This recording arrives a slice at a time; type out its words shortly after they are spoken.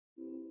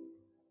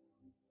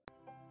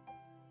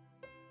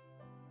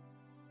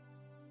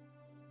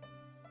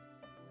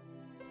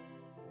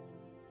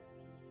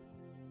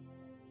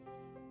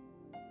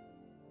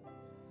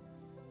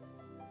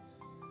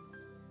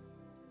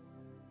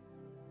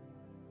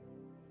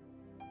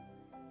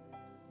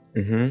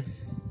Mm-hmm.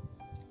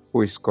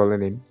 Who is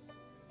calling in?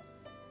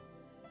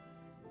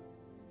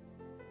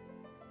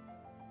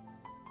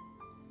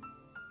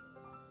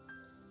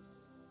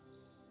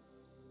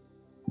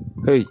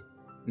 Hey,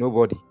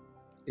 nobody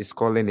is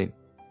calling in.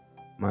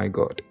 My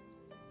God.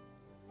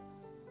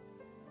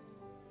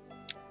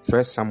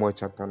 First Samuel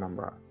chapter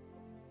number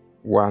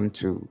 1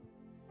 to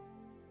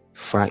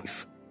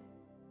 5.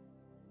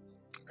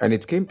 And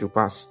it came to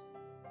pass,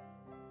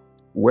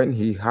 when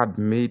he had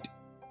made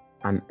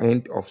an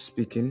end of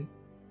speaking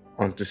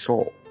unto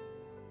Saul,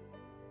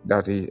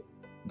 that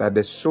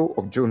the soul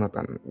of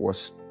Jonathan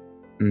was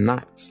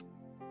knit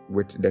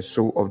with the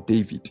soul of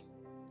David,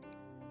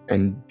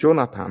 and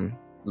Jonathan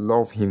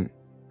loved him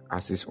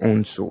as his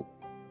own soul.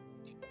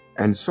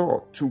 And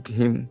Saul took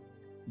him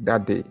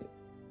that day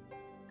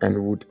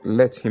and would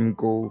let him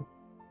go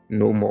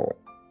no more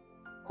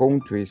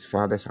home to his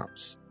father's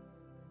house.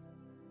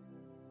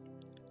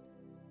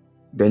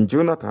 Then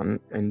Jonathan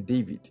and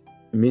David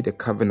made a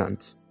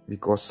covenant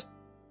because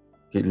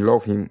he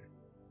loved him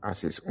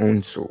as his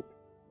own soul.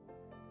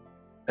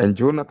 And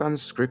Jonathan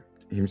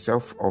stripped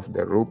himself of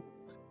the robe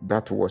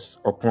that was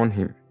upon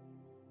him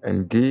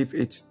and gave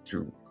it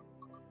to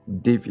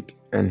David,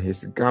 and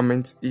his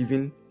garment,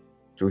 even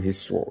to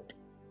his sword,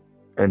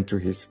 and to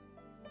his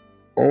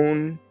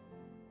own,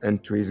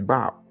 and to his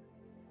bow,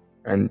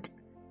 and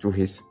to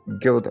his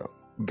girdle.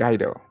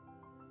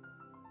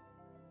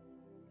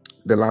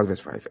 The last verse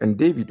 5. And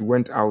David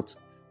went out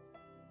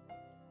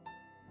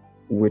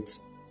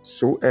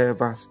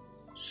whatsoever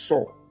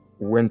Saul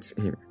sent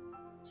him,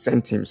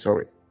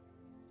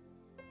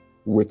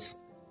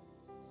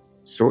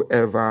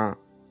 whatsoever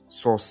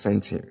Saul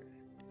sent him,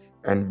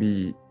 and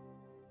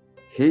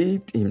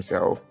behaved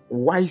himself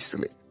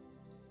wisely.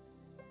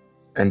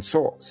 And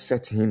Saul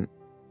set him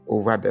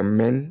over the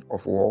men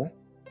of war,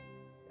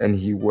 and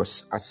he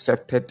was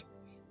accepted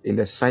in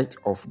the sight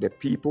of the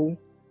people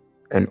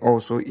and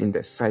also in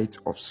the sight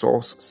of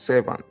Saul's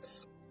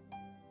servants.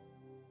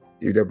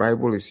 If the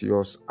Bible is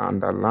yours,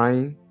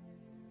 underline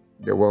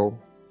the word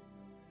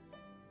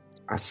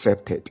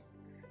accepted.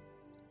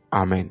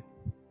 Amen.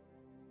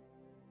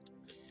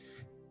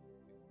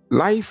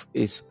 Life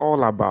is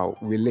all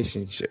about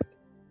relationship,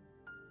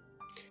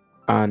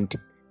 and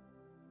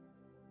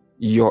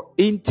your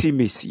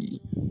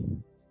intimacy,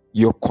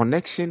 your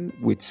connection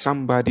with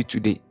somebody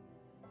today.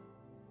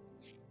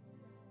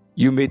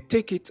 You may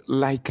take it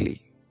lightly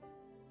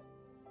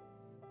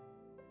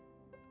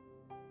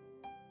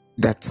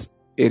that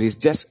it is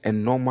just a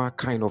normal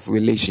kind of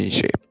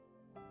relationship.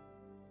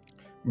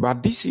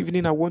 But this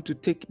evening, I want to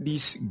take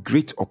this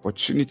great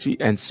opportunity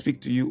and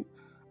speak to you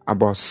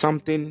about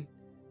something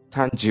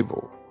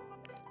tangible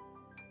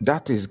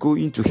that is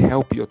going to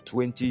help your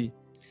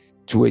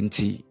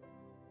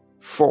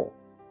 2024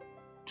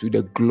 to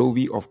the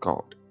glory of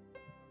God.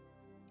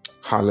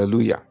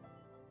 Hallelujah.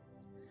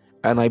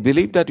 And I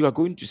believe that you are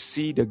going to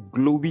see the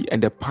glory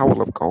and the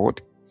power of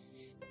God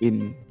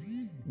in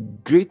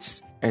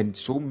great and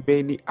so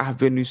many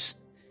avenues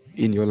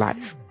in your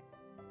life.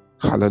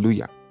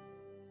 Hallelujah.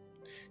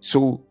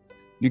 So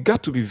you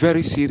got to be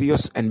very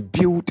serious and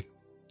build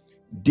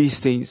these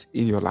things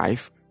in your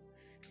life,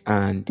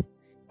 and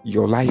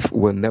your life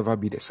will never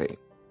be the same.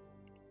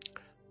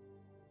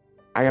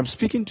 I am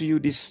speaking to you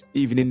this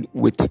evening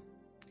with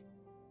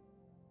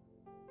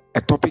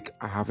a topic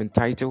I have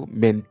entitled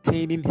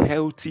Maintaining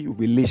Healthy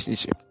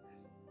Relationship.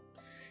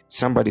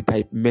 Somebody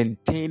type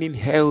maintaining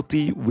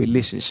healthy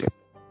relationship.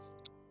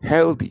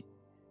 Healthy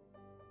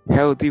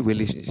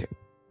relationship.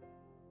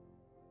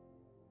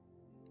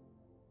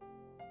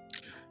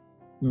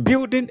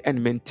 Building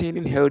and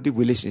maintaining healthy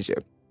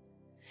relationship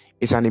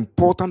is an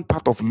important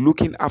part of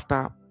looking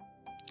after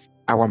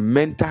our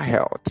mental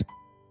health.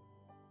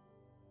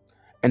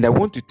 And I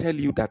want to tell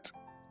you that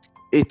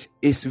it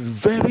is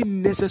very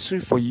necessary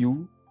for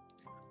you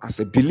as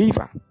a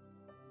believer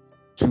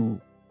to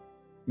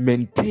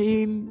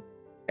maintain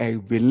a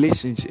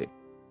relationship,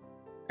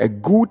 a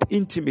good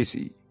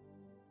intimacy,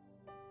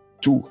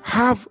 to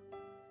have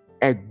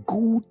a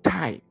good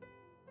time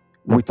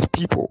with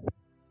people,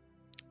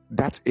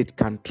 that it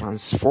can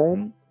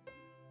transform,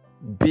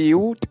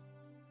 build,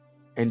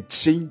 and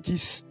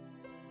changes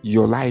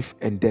your life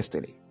and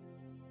destiny.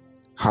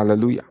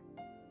 Hallelujah.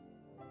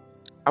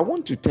 I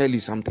want to tell you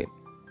something,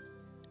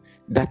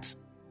 that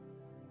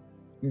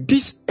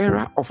this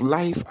era of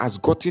life has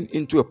gotten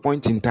into a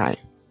point in time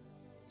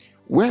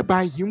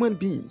whereby human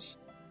beings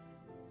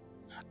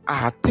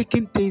are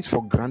taking things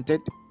for granted,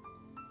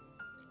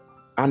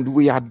 and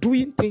we are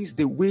doing things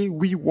the way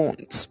we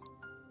want.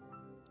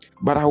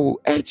 But I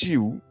will urge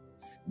you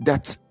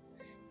that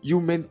you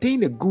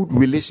maintain a good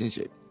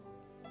relationship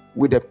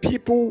with the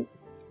people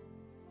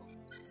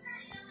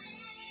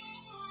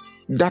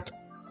that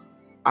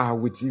are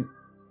with you.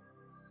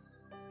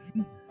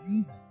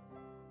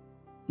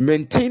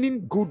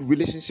 Maintaining good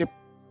relationship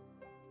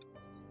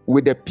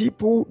with the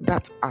people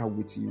that are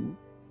with you,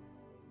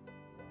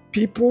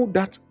 people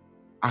that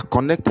are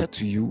connected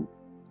to you,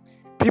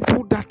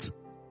 people that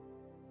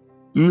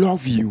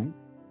love you.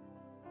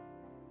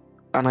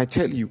 And I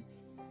tell you,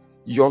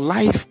 your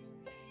life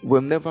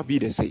will never be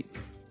the same.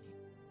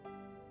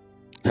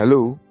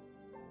 Hello?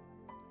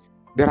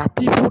 There are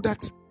people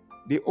that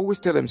they always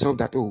tell themselves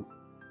that, oh,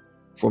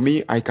 for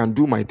me, I can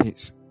do my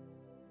things.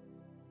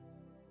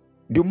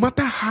 No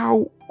matter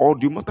how or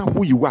no matter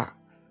who you are,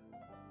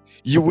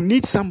 you will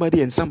need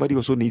somebody and somebody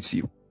also needs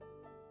you.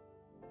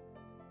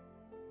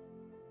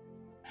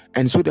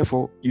 And so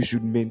therefore, you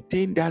should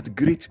maintain that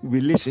great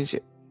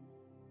relationship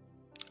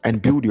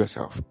and build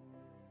yourself.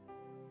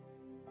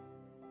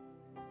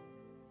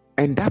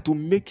 And that will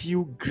make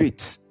you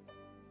great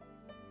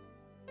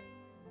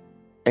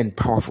and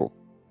powerful.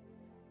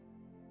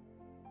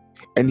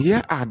 And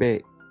here are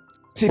the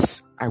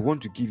tips I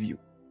want to give you.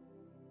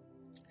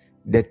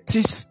 The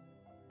tips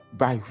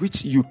by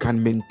which you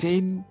can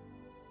maintain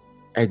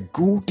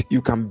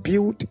you can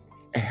build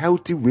a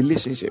healthy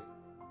relationship.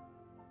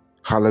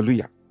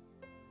 Hallelujah.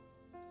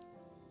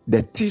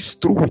 The tips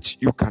through which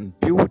you can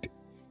build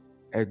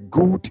a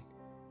good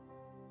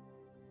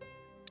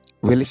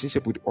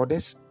relationship with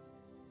others.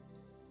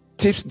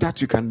 Tips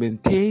that you can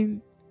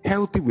maintain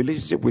healthy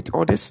relationship with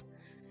others.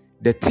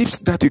 The tips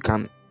that you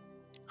can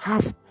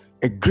have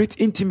a great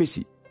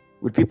intimacy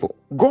with people.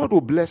 God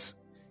will bless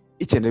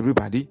each and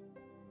everybody,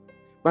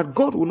 but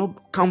God will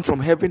not come from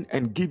heaven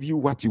and give you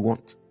what you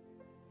want.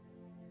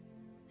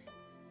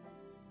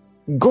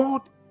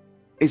 God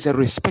is a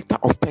respecter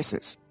of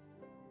persons.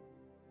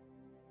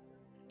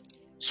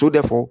 So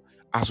therefore,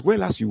 as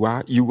well as you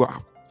are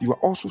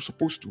also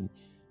supposed to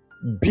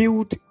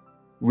build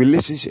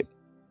relationship.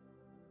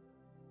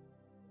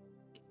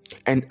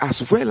 And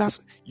as well as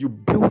you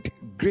build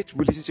great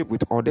relationship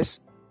with others,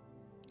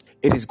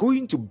 it is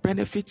going to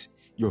benefit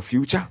your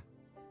future.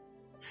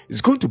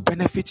 It's going to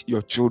benefit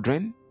your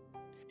children.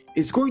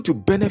 It's going to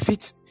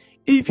benefit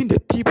even the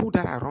people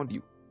that are around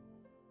you.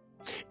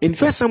 In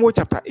 1 Samuel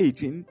chapter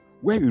 18,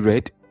 where we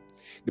read,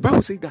 the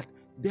Bible says that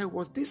there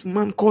was this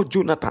man called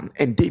Jonathan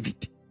and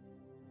David.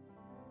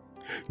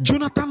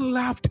 Jonathan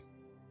loved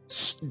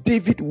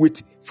David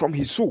from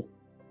his soul.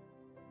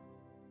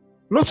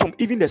 Not from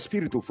even the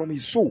spirit, from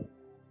his soul.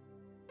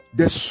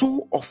 The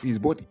soul of his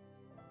body.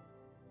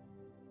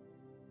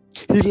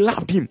 He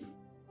loved him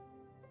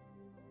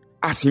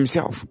as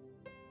himself.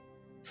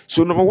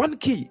 So number one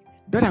key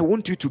that I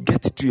want you to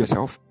get to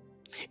yourself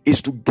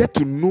is to get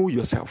to know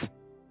yourself.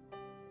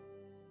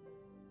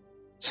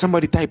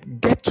 Somebody type,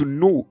 get to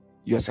know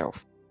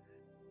yourself.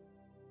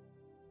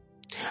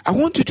 I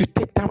want you to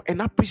take time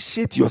and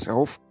appreciate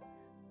yourself.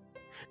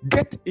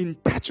 Get in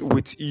touch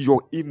with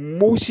your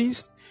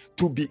emotions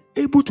to be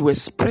able to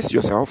express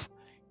yourself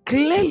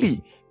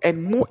clearly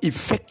and more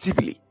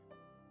effectively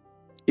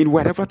in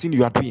whatever thing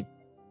you are doing.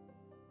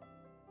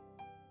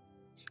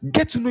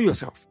 Get to know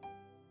yourself.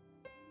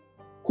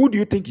 Who do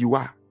you think you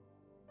are?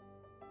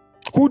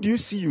 Who do you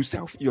see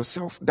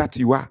yourself that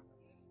you are?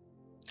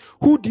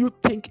 Who do you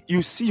think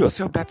you see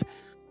yourself that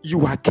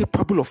you are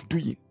capable of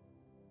doing?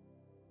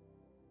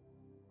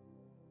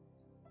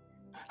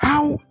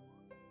 How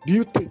do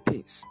you take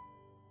things?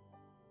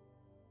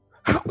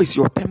 How is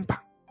your temper?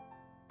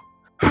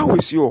 How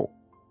is your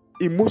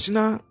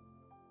emotional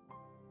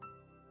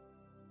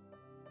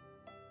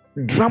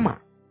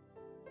drama?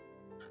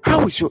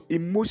 How is your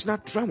emotional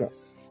tremor?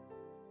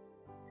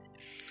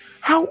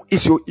 How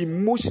is your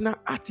emotional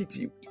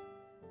attitude?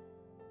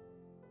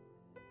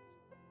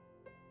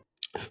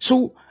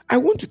 So I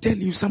want to tell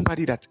you,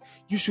 somebody, that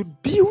you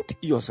should build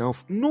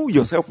yourself, know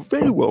yourself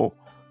very well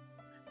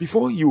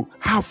before you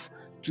have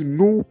to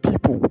know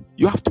people.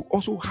 You have to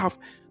also have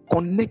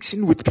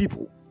connection with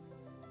people.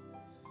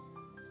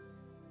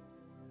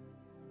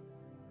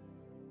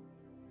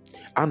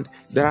 And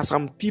there are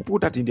some people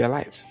that in their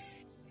lives,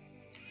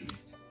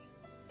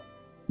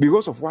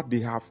 because of what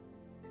they have,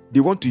 they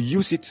want to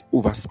use it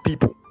over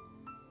people.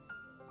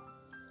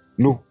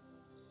 No.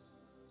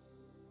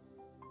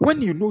 When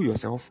you know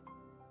yourself,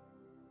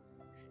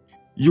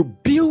 you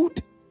build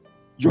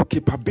your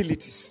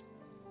capabilities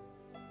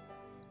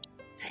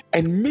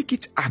and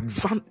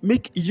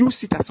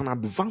use it as an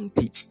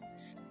advantage,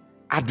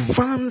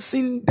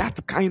 advancing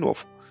that kind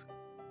of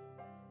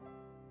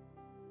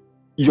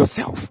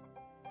yourself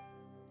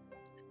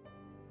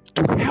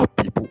to help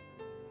people.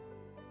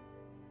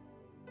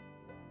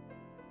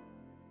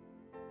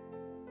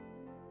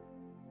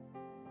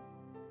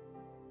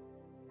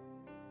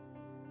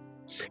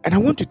 And I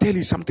want to tell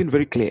you something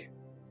very clear.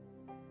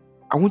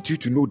 I want you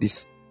to know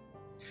this,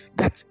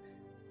 that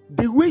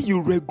the way you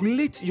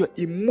regulate your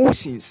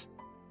emotions,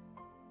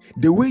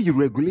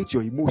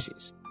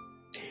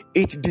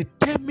 it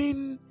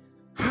determines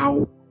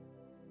how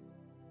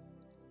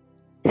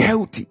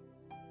healthy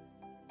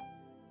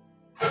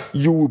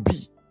you will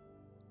be.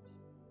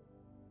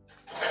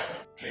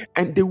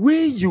 And the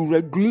way you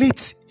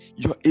regulate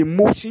your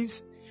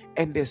emotions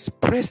and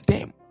express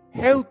them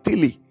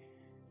healthily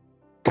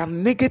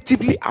can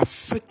negatively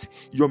affect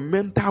your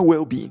mental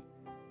well-being.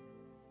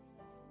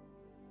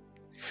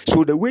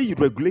 So the way you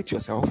regulate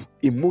yourself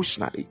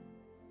emotionally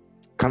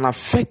can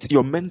affect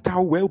your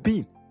mental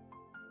well-being.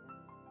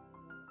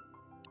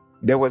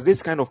 There was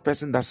this kind of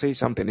person that said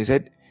something. He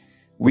said,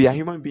 We are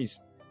human beings.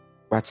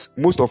 But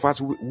most of us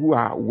who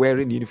are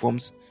wearing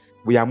uniforms,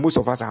 most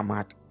of us are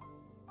mad.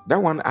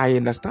 That one, I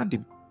understand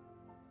him.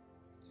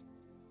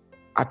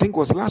 I think it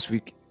was last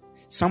week.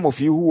 Some of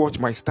you who watched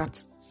my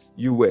stats,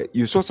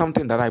 you saw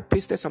something that I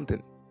pasted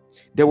something.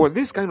 There was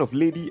this kind of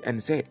lady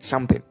and said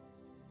something.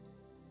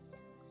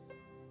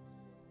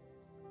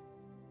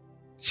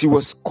 She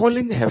was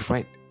calling her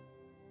friend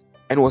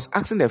and was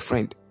asking her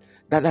friend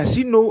that does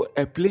she know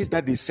a place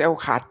that they sell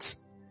hats?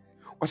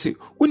 I say,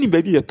 when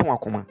baby a ton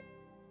akoma.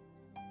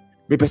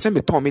 Me person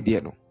me ton me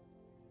there no.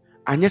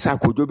 Anyes I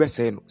could be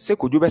say no. Say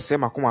could you be say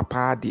makoma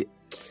pa de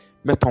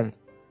meton.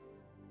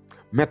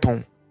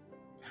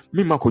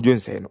 Me ma could you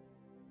say no.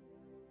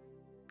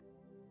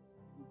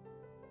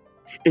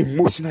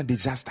 Emotional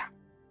disaster.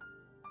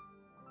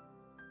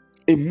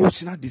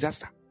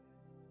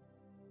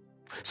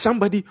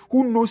 Somebody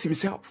who knows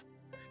himself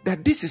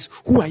that this is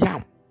who I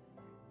am,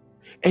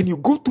 and you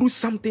go through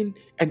something,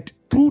 and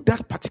through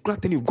that particular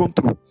thing you've gone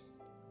through,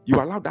 you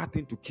allow that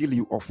thing to kill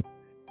you off.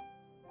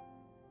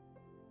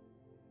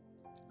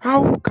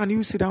 How can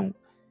you sit down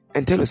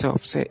and tell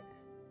yourself, say,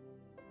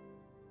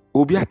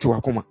 Obi ati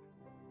wakoma,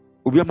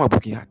 Obi ama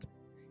booking hat,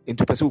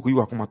 into person who you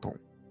wakoma ton.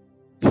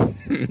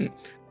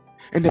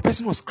 And the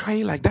person was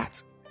crying like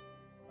that.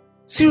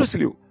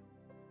 Seriously,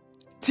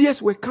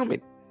 tears were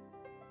coming.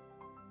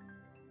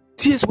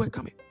 Tears were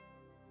coming.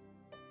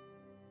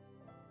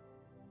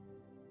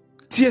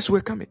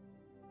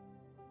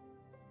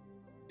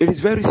 It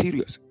is very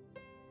serious.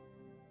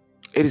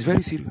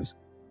 The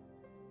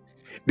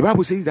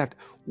Bible says that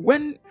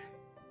when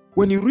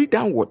you read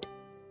downward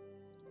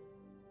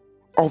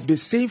of the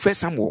same 1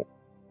 Samuel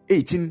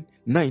 18,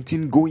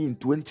 19, going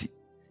 20,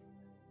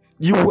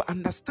 you will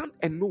understand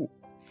and know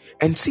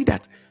and see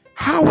that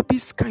how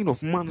this kind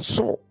of man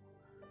Saul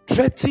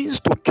threatens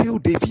to kill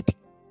David.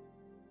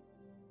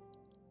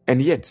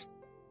 And yet,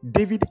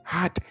 David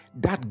had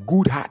that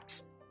good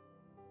heart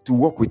to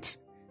work with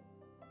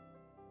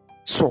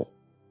Saul.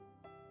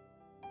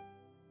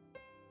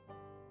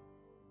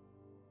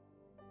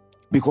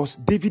 Because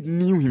David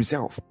knew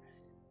himself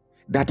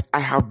that I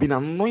have been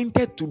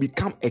anointed to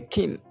become a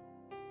king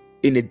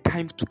in a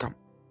time to come.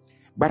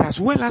 But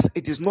as well as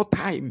it is not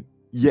time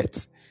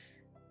yet,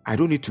 I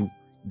don't need to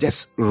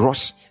just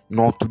rush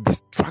nor to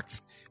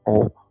distract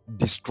or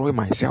destroy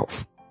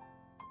myself.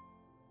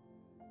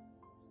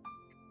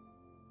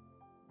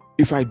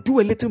 If I do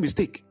a little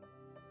mistake,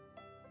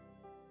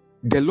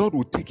 the Lord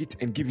will take it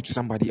and give it to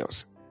somebody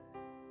else.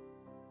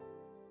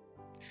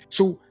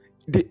 So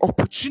the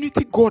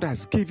opportunity God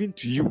has given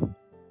to you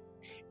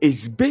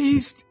is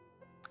based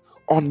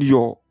on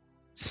your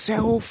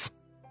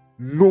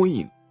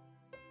self-knowing,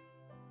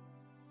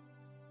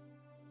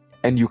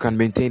 and you can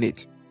maintain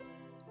it.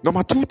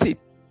 Number two tip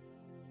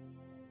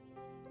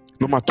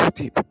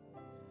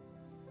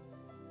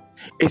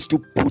is to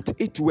put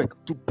it to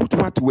work. To put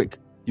what to work?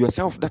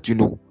 Yourself that you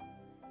know.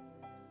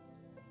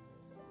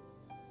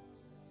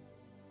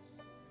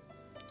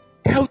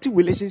 Healthy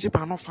relationships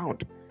are not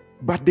found,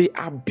 but they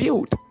are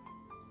built.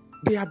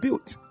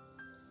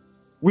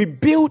 We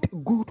build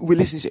good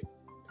relationship.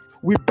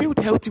 We build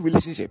healthy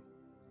relationship.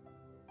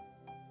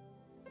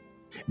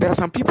 There are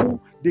some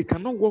people, they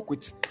cannot work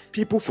with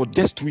people for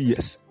just 2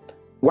 years.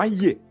 1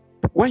 year.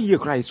 1 year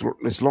cry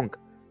is long.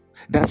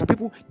 There are some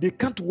people, they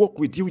can't work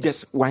with you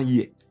just 1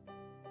 year.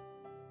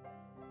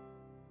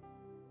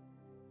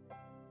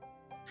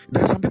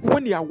 There are some people,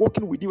 when they are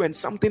working with you and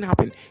something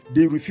happened,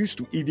 they refuse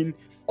to even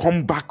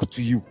come back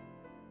to you.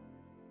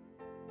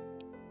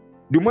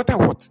 No matter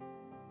what,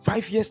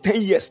 5 years,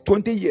 10 years,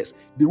 20 years,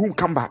 they won't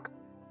come back.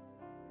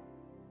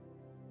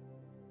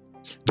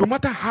 No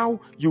matter how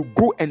you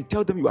go and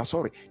tell them you are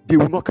sorry, they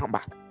will not come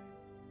back.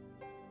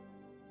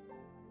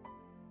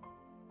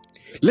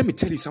 Let me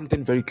tell you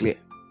something very clear.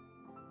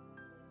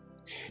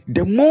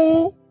 The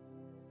more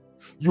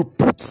you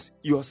put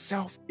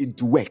yourself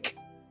into work,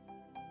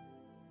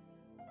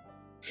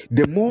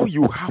 the more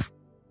you have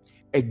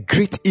a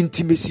great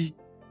intimacy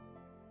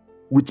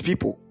with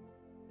people.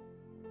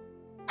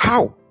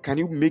 How can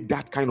you make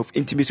that kind of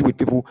intimacy with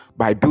people?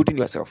 By building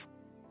yourself.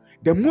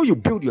 The more you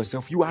build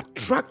yourself, you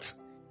attract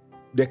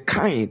the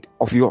kind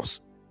of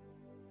yours.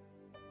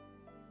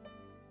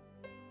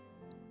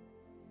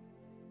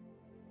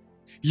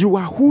 You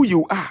are who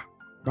you are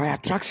by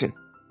attraction.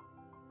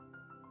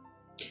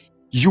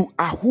 You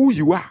are who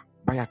you are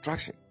by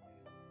attraction.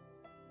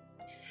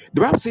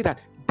 The Bible says that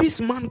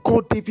this man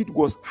called David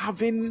was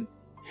having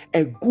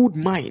a good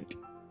mind,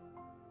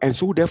 and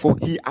so therefore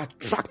he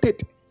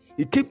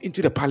came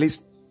into the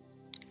palace,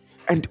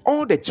 and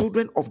all the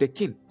children of the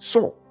king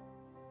saw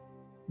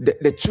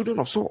the children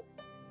of Saul.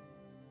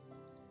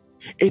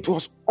 It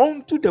was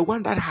unto the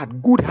one that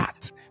had good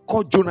heart,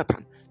 called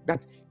Jonathan,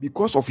 that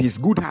because of his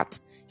good heart,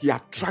 he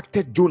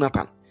attracted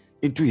Jonathan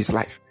into his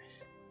life.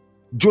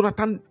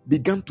 Jonathan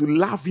began to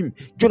love him.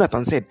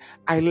 Jonathan said,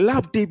 I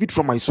love David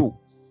from my soul.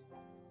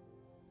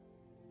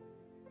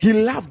 He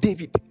loved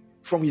David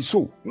from his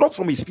soul, not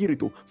from his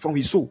spirit, from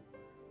his soul.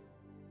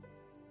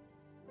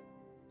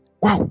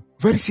 Wow,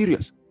 very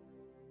serious.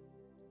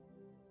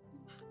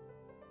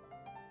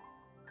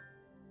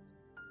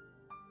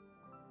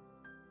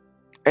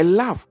 a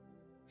love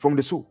from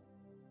the soul.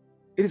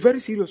 It is very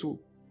serious. So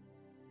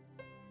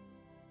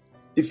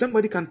if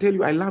somebody can tell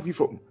you, I love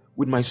you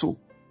with my soul,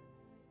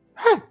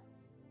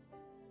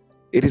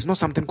 it is not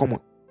something common.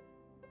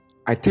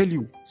 I tell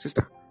you,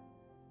 sister,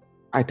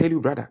 I tell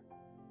you, brother,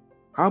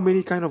 how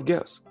many kind of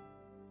girls,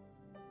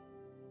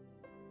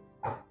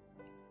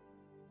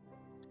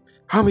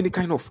 how many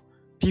kind of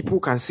people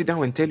can sit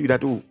down and tell you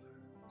that, oh,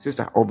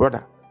 sister or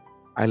brother,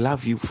 I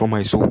love you from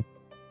my soul,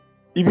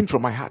 even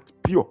from my heart,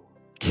 pure,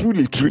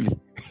 truly.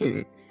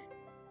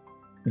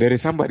 There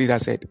is somebody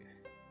that said,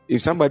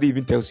 if somebody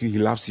even tells you he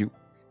loves you,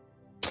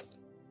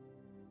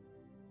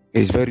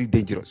 it's very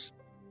dangerous.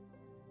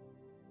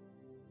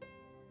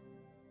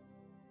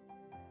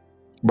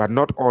 But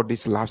not all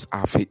these loves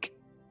are fake.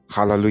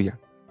 Hallelujah.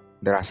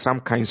 There are some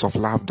kinds of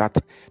love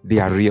that they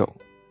are real.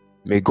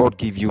 May God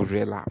give you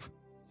real love.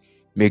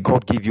 May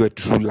God give you a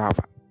true love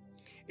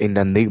in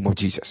the name of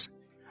Jesus.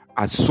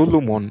 As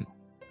Solomon,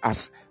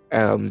 as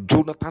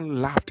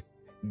Jonathan loved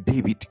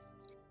David,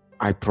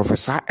 I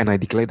prophesy and I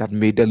declare that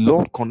may the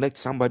Lord connect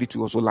somebody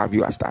to also love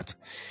you as that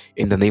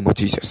in the name of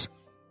Jesus.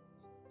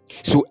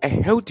 So a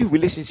healthy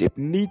relationship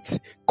needs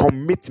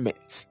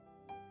commitment.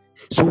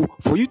 So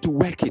for you to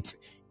work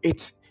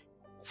it's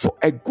for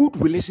a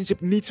good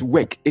relationship needs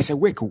work. It's a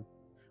work.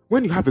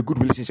 When you have a good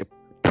relationship,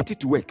 put it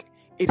to work.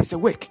 It is a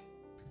work.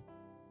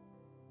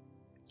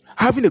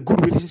 Having a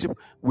good relationship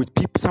with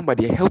people,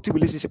 somebody, a healthy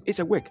relationship, is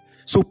a work.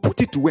 So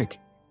put it to work.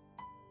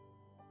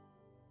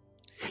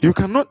 You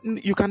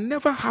can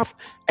never have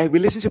a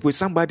relationship with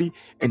somebody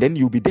and then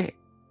you'll be there.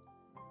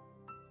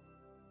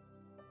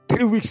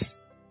 3 weeks,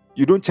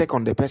 you don't check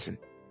on the person.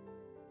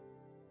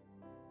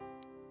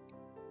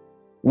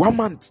 1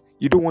 month,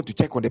 you don't want to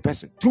check on the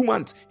person. 2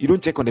 months, you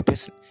don't check on the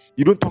person.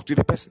 You don't talk to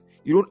the person.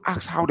 You don't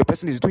ask how the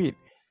person is doing.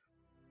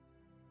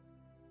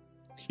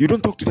 You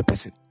don't talk to the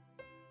person.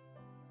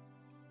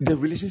 The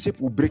relationship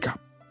will break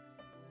up.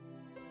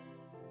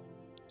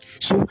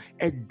 So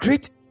a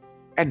great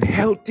and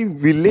healthy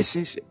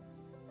relationship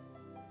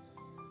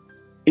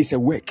is a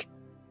work.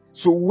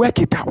 So work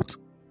it out.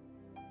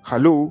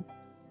 Hello.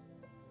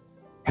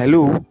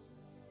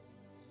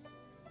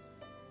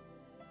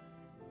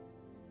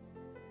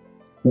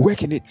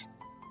 Work in it.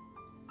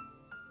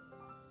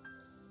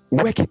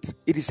 Work it.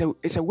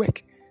 It's a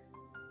work.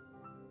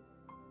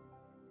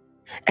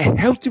 A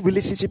healthy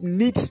relationship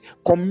needs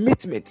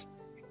commitment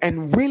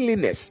and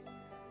willingness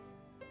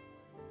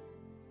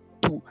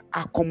to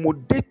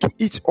accommodate to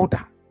each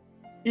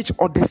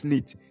other's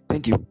needs.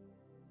 Thank you.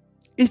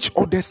 Each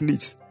other's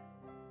needs.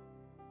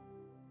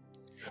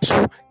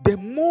 So the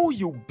more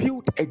you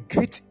build a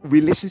great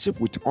relationship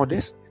with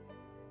others,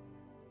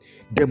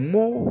 the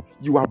more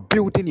you are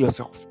building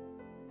yourself.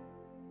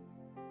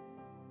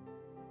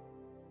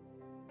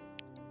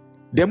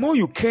 The more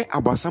you care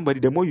about somebody,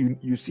 the more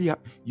you see,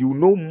 you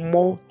know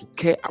more to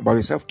care about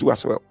yourself too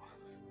as well.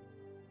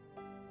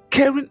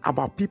 Caring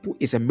about people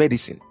is a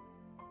medicine.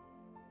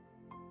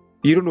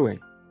 You don't know, eh?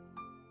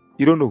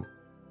 You don't know.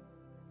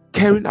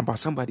 Caring about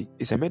somebody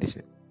is a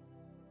medicine.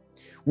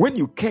 When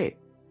you care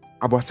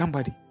about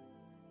somebody,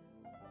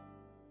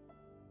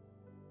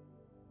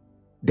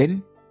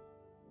 then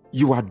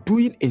you are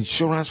doing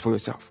insurance for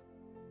yourself.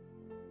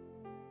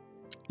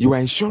 You are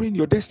insuring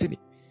your destiny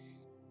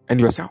and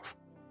yourself.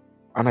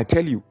 And I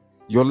tell you,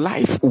 your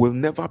life will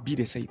never be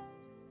the same.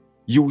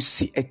 You will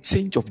see a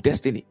change of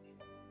destiny.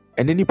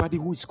 And anybody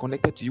who is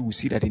connected to you will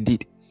see that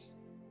indeed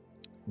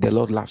the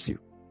Lord loves you.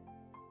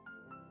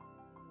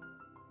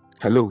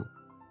 Hello.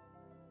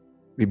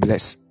 Be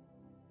blessed.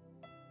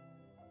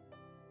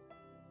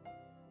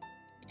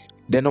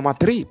 The number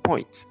 3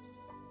 point: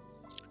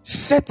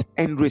 set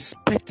and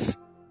respect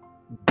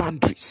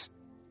boundaries.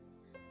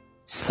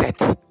 Set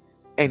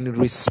and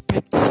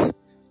respect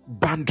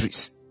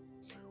boundaries.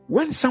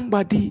 When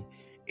somebody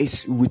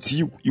is with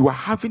you, you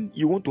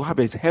want to have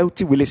a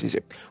healthy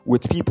relationship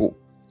with people.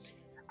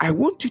 I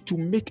want you to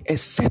make a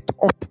set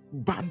up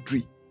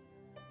boundary.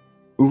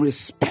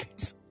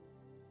 Respect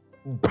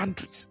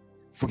boundaries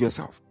for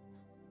yourself.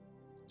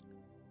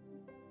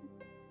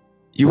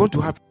 You want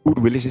to have a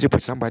good relationship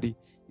with somebody,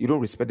 you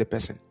don't respect the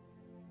person.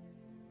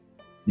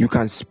 You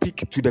can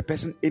speak to the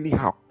person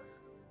anyhow.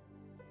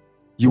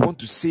 You want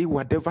to say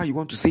whatever you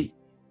want to say.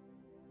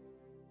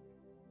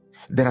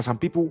 There are some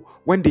people,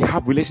 when they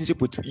have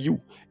relationship with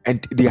you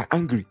and they are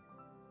angry,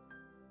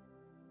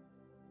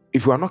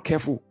 if you are not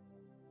careful,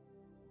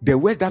 the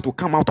words that will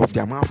come out of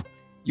their mouth,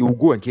 you will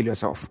go and kill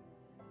yourself.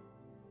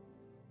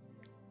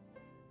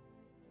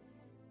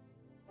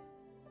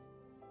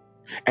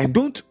 And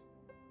don't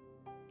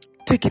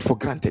take it for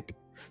granted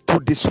to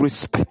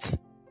disrespect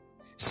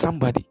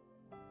somebody.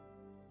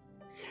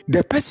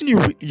 The person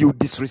you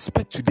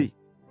disrespect today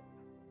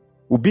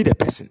will be the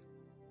person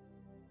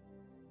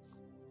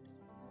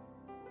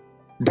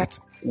that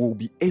will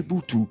be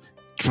able to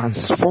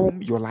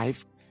transform your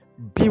life,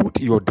 build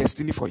your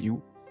destiny for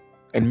you,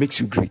 and makes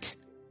you great.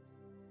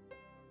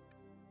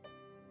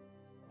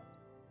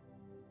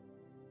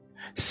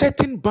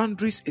 Setting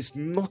boundaries is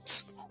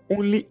not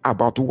only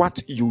about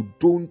what you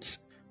don't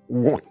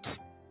want.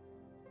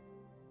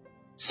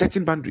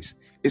 Setting boundaries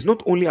is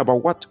not only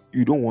about what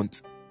you don't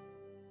want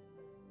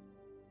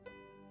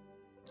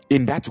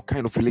in that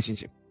kind of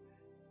relationship.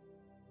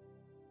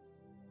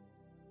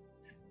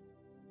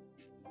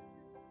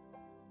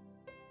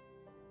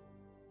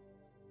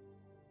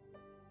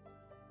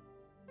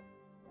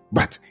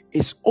 But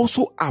it's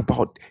also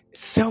about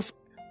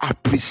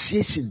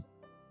self-appreciation.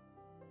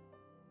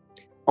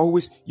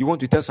 Always, you want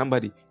to tell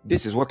somebody,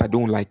 this is what I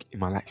don't like in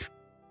my life.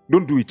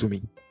 Don't do it to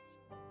me.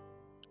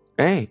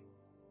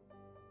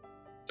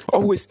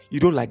 Always,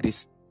 you don't like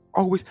this.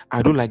 Always,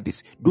 I don't like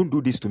this. Don't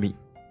do this to me.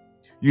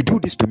 You do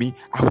this to me,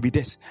 I will be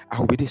this. I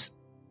will be this.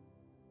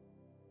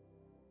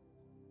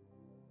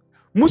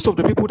 Most of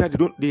the people that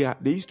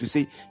they used to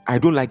say, I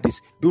don't like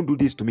this. Don't do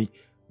this to me.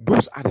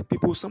 Those are the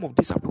people, some of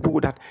these are people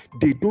that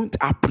they don't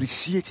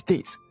appreciate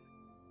things.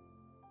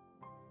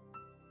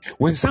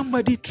 When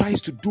somebody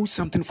tries to do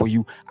something for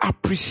you,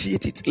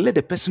 appreciate it. Let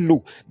the person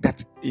know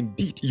that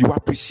indeed you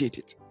appreciate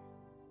it.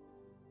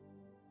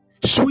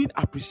 Showing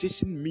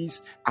appreciation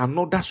means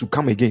another should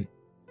come again.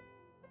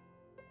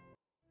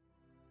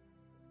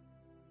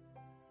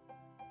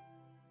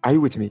 Are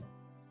you with me?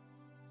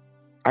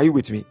 Are you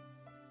with me?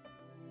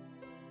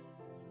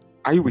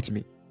 Are you with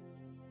me?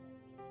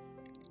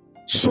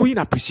 Showing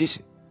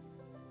appreciation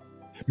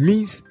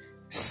means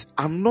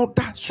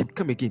another should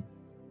come again.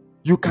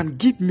 You can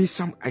give me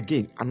some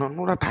again and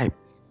another time.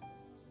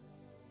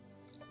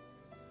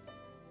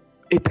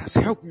 It has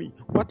helped me.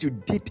 What you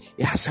did,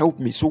 it has helped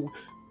me. So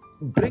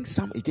bring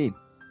some again.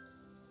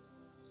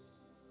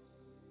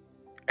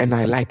 And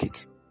I like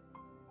it.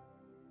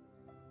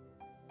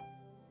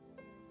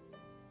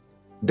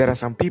 There are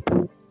some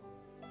people,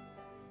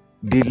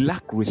 they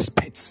lack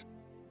respect.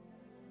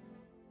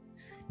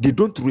 They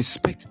don't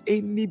respect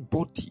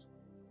anybody.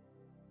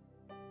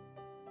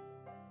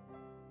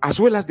 As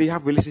well as they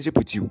have relationship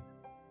with you,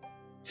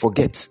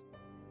 forget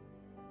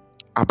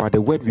about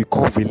the word we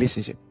call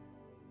relationship.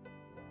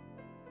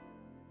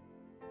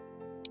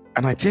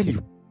 And I tell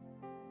you,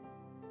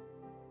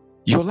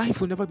 your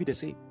life will never be the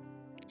same.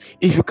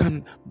 If you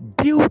can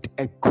build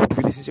a good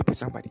relationship with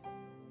somebody,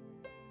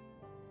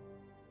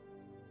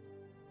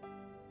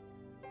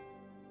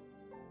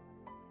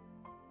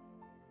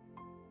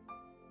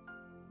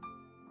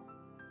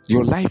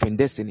 your life and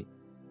destiny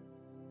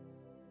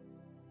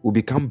will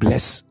become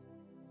blessed.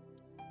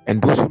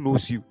 And those who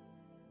knows you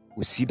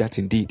will see that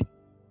indeed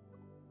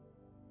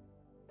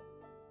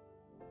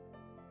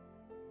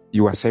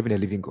you are serving a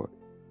living God.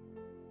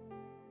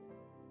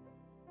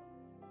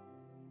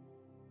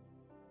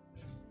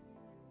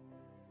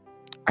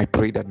 I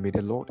pray that may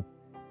the Lord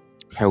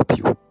help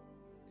you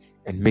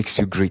and makes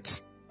you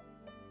great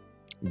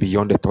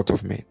beyond the thought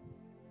of men.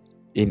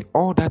 In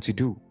all that you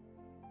do,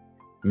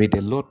 may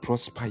the Lord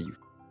prosper you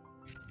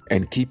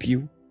and keep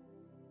you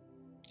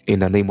in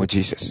the name of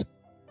Jesus.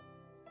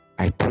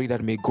 I pray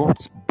that may God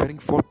bring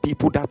forth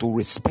people that will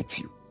respect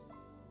you,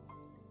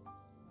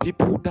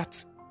 people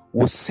that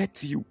will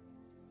set you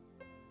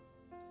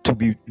to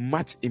be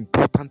much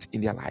important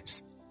in their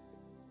lives.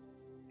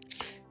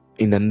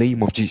 In the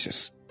name of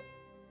Jesus.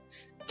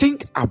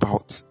 Think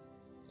about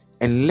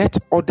and let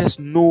others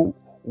know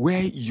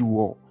where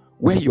your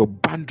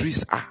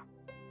boundaries are.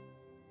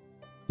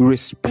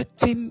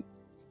 Respecting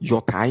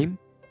your time,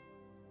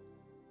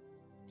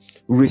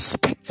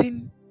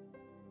 respecting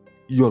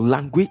your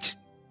language,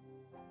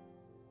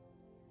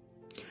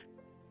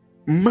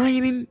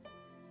 minding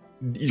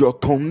your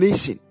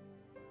tonation.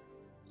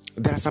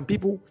 There are some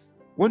people,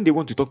 when they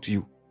want to talk to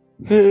you,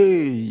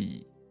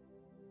 the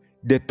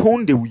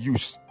tone they will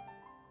use,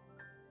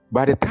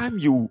 by the time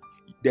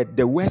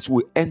the words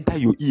will enter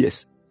your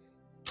ears,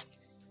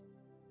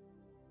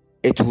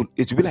 it will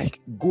be like,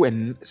 go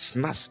and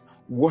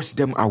wash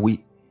them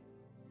away.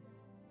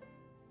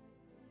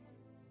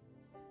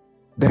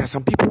 There are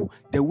some people,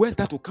 the words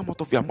that will come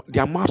out of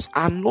their mouths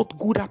are not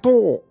good at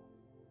all.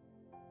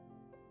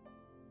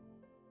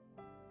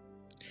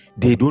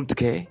 They don't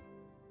care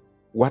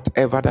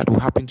whatever that will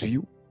happen to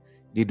you.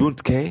 They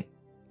don't care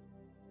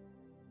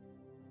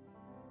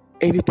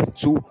anything.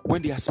 So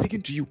when they are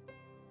speaking to you,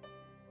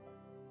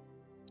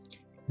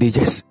 they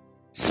just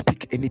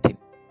speak anything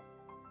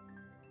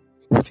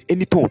with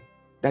any tone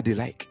that they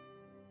like.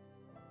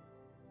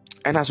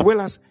 And as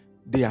well as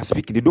they are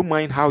speaking, they don't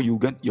mind how you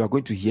are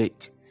going to hear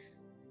it.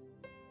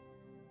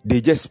 They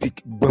just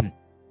speak, boom.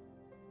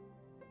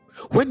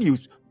 When you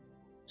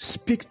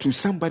speak to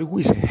somebody who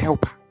is a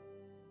helper,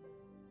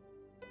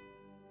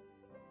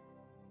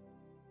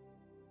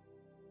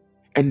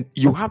 and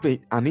you have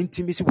an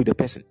intimacy with the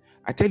person,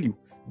 I tell you,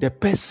 the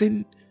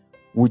person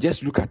will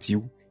just look at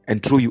you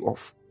and throw you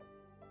off.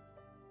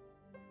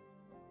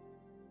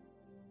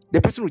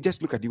 The person will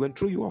just look at you and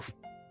throw you off.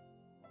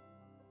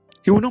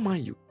 He will not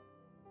mind you.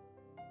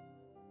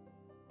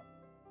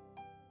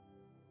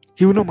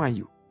 He will not mind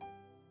you.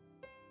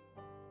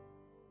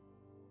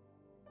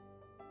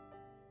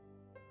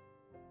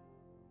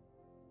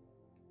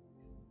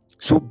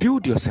 So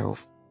build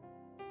yourself,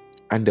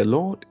 and the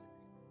Lord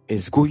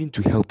is going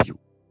to help you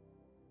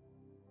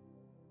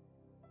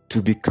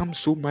to become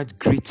so much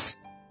great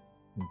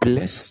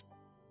blessed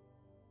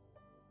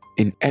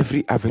in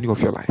every avenue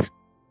of your life.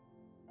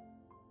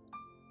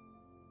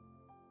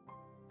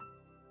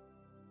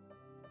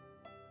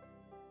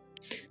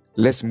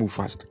 Let's move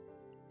fast.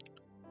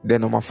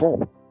 Then number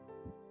 4,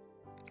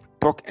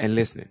 talk and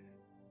listening.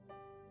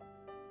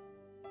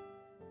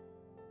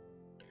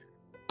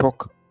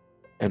 Talk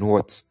and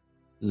what?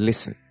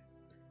 Listen.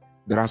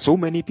 There are so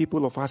many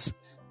people of us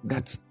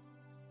that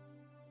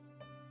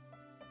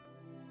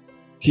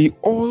he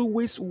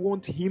always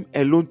wants him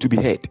alone to be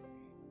heard.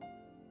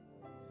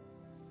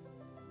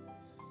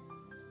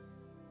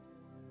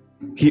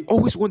 He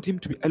always wants him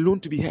to be alone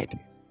to be heard.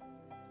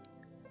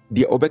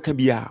 He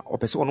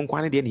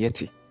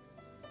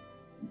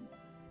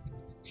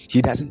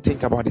doesn't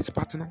think about his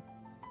partner.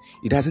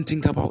 He doesn't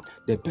think about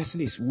the person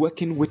he's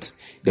working with,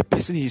 the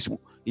person he's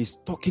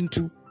talking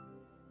to.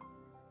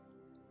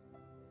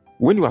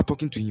 When you are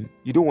talking to him,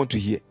 you don't want to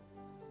hear.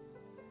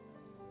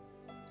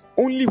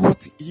 Only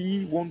what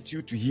he wants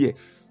you to hear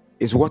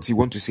is what he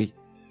wants to say.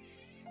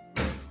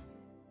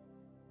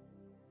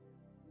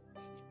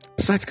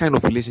 Such kind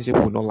of relationship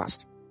will not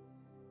last.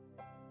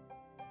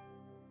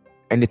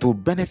 And it will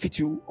benefit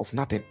you of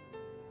nothing.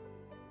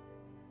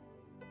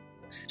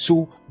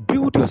 So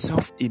build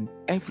yourself in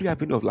every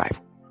avenue of life.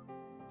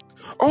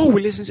 All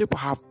relationships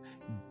have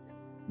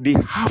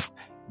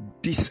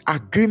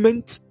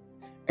disagreement,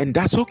 and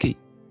that's okay.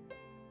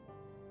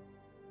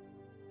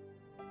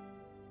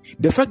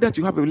 The fact that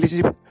you have a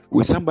relationship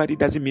with somebody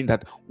doesn't mean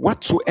that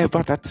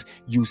whatsoever that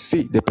you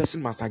say, the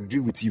person must agree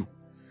with you.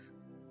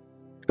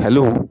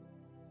 Hello?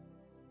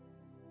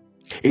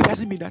 It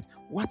doesn't mean that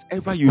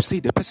whatever you say,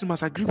 the person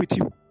must agree with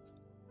you.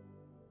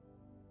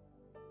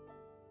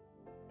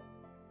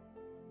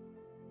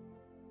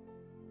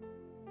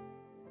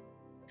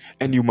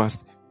 And you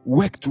must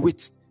work to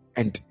it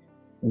and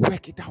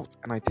work it out.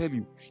 And I tell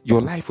you,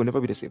 your life will never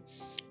be the same.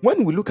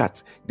 When we look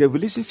at the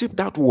relationship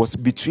that was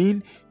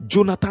between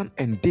Jonathan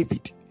and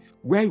David,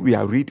 where we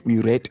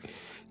read,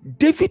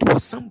 David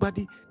was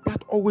somebody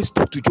that always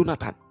talked to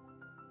Jonathan.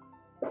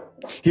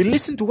 He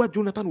listened to what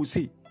Jonathan would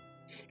say.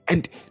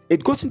 And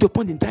it got into a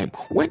point in time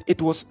when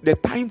it was the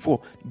time for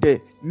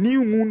the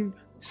new moon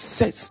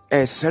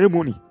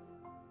ceremony.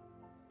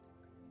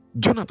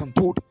 Jonathan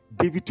told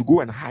David to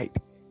go and hide.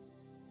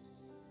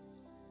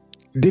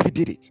 David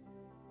did it.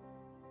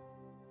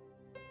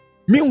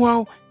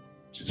 Meanwhile,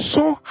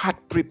 Saul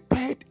had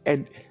prepared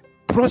and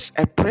brought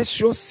a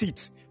precious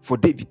seat for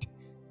David.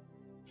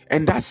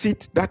 And that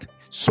seat that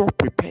Saul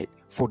prepared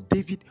for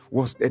David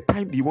was the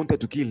time he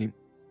wanted to kill him.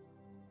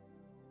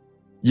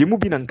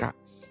 Yemubinanka.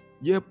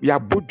 Ya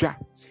bodra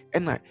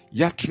ena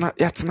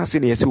yatna se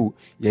ne yese wo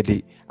ye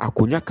de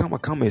akonya kama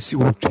esi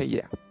ho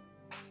tweye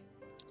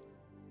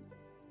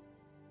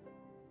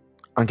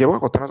anke wa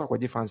kotana so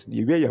kwaje fans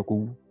ye wi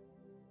yakowu.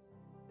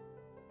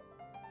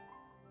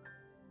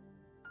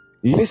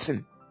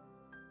 Listen,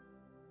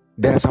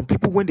 there are some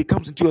people when they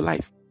come into your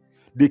life,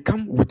 they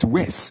come with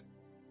words.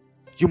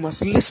 You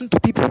must listen to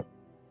people.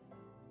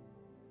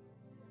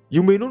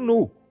 You may not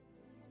know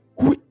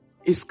who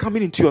is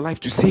coming into your life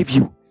to save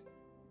you.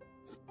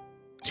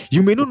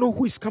 You may not know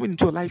who is coming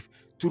into your life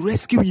to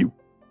rescue you.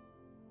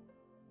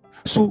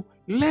 So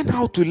learn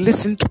how to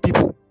listen to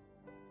people.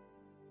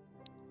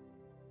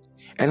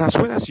 And as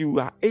well as you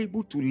are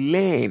able to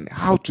learn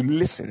how to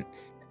listen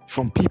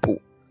from people,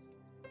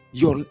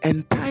 your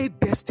entire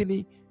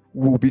destiny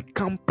will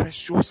become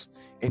precious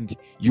and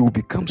you will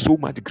become so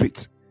much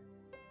great.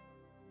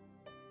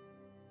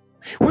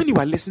 When you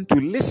are listening to,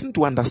 listen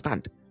to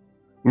understand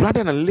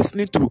rather than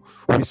listening to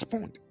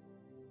respond.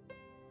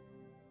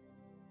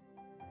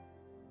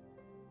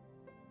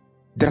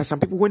 There are some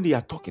people when they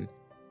are talking,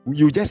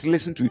 you just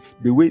listen to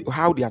the way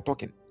how they are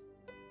talking.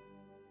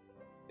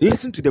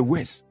 Listen to the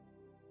words.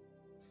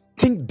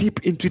 Think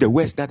deep into the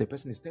words that the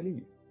person is telling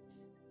you.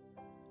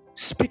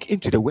 Speak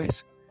into the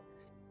words.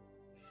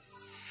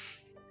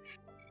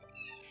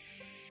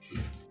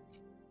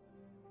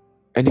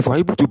 And if you are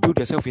able to build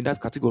yourself in that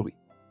category,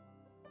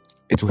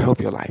 it will help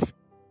your life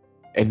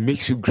and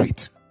makes you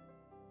great.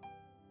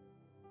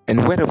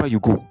 And wherever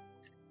you go,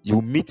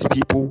 you meet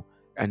people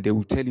and they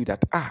will tell you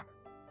that,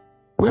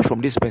 we're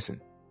from this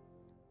person.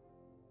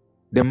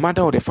 The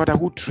mother or the father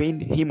who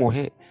trained him or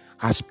her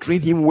has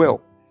trained him well.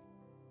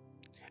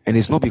 And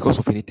it's not because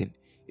of anything.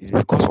 It's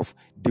because of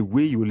the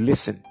way you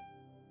listen.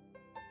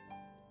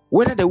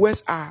 Whether the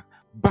words are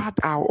bad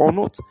or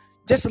not,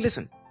 just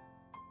listen.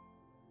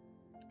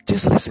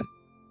 Just listen.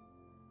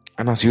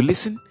 And as you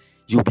listen,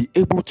 you'll be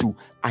able to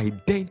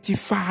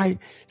identify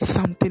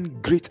something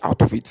great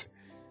out of it.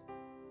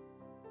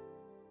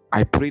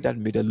 I pray that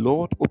may the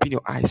Lord open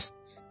your eyes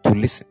to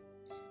listen.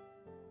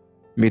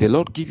 May the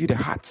Lord give you the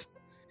heart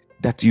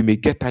that you may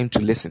get time to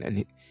listen,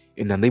 and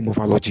in the name of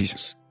our Lord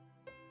Jesus.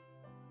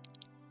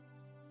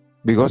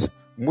 Because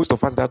most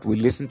of us that we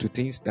listen to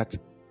things that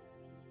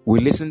we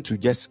listen to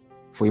just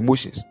for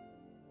emotions.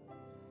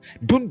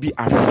 Don't be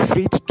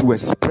afraid to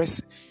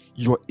express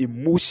your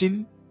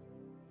emotion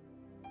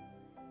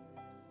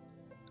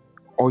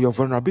or your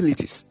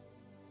vulnerabilities.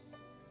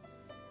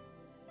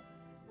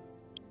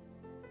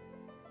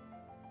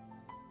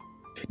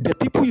 The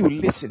people you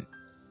listen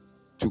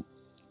to,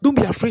 don't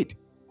be afraid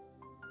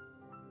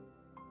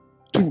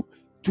to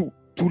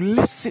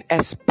listen,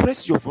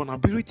 express your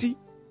vulnerability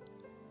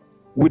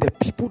with the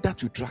people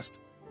that you trust.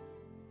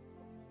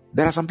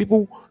 There are some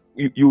people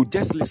you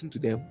just listen to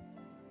them,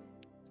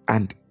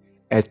 and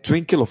a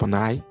twinkle of an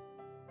eye,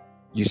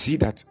 you see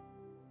that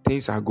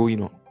things are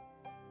going on.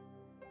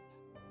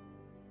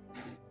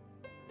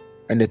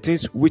 And the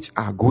things which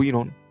are going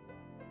on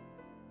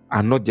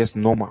are not just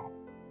normal.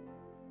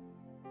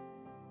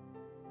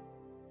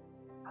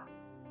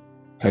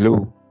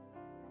 Hello.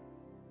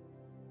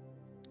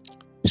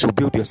 So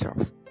build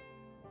yourself.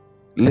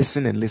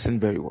 Listen, and listen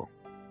very well.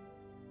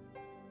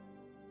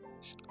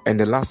 And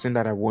the last thing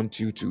that I want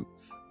you to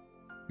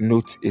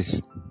note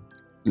is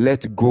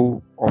let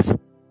go of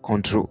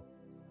control.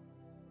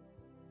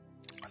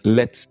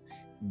 Let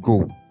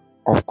go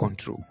of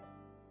control.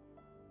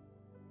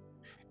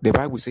 The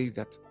Bible says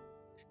that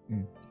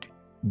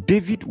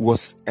David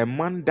was a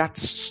man that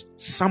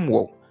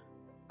Samuel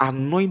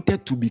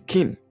anointed to be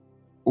king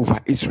over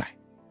Israel.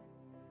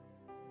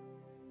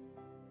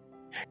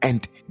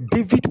 And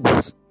David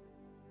was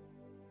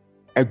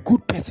a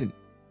good person.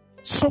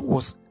 Saul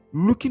was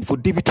looking for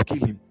David to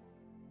kill him.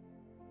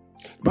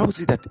 The Bible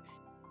says that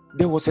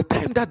there was a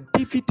time that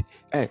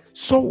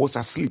Saul was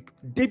asleep.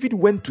 David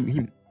went to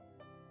him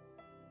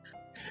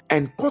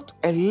and caught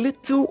a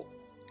little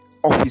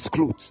of his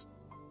clothes,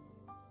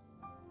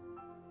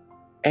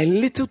 a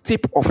little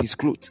tip of his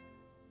clothes.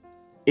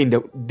 In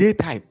the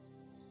daytime,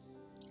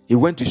 he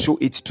went to show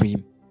it to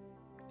him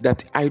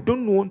that I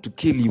don't want to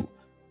kill you.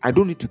 I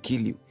don't need to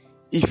kill you.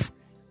 If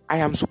I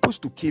am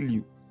supposed to kill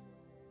you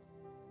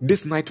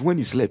this night when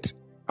you slept,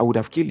 I would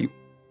have killed you.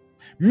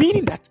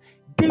 Meaning that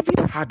David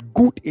had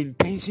good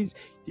intentions,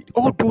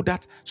 although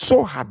that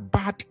Saul had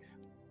bad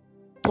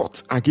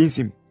thoughts against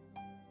him.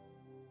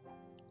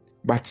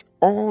 But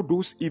all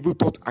those evil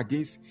thoughts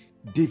against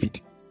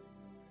David,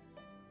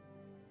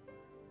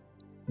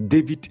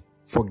 David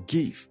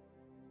forgave.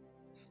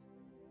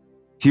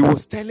 He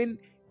was telling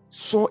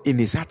Saul in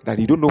his heart that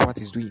he don't know what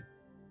he's doing.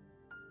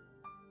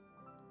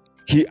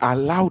 He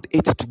allowed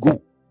it to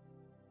go.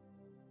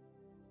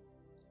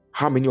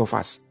 How many of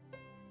us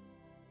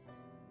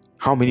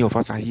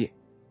are here?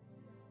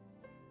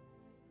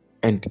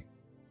 And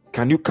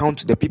can you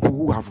count the people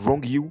who have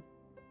wronged you?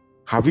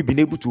 Have you been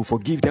able to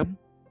forgive them?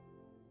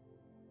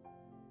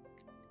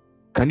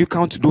 Can you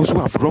count those who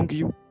have wronged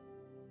you?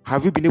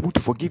 Have you been able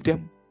to forgive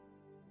them?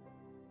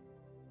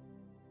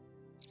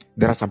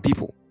 There are some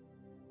people,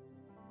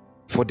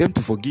 for them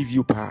to forgive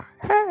you,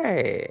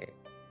 hey,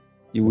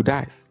 you will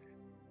die.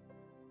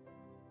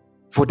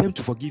 For them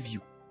to forgive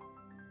you.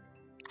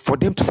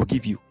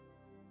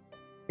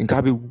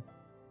 Nkabe.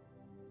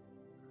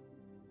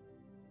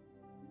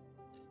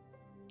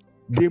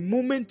 The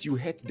moment you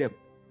hurt them,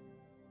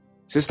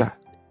 sister,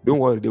 don't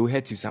worry, they will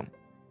hurt you some.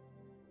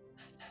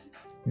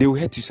 The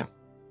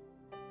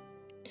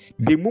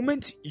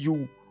moment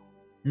you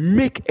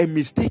make a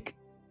mistake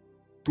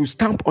to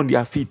stamp on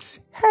their feet,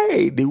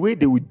 hey, the way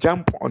they will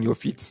jump on your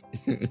feet,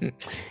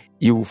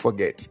 you will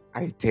forget.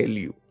 I tell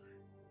you.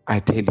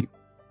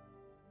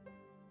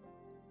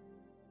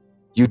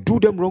 You do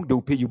them wrong, they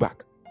will pay you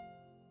back.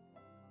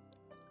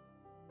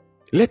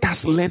 Let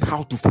us learn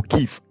how to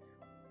forgive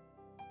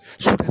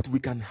so that we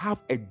can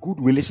have a good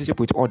relationship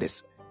with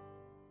others.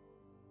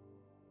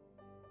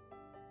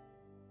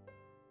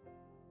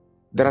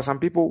 There are some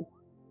people,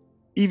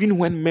 even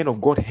when men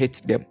of God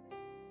hate them,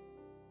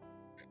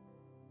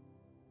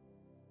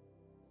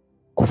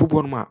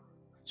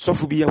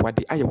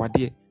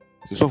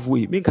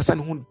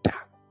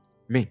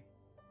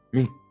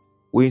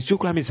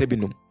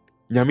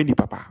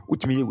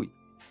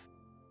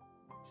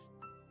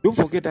 don't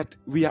forget that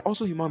we are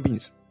also human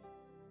beings.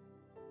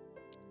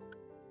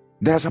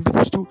 There are some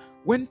people too,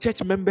 when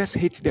church members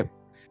hate them,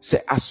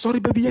 say, sorry,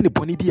 baby, any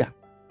pony beer.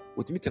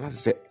 What me tell us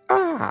say,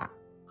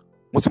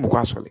 what's a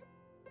mukwasole?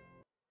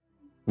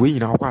 We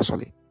in our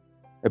kwasole.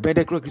 A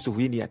better Christ of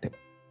winning at them.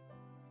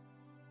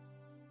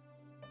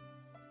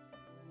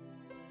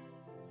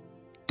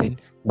 Then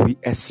we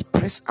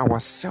express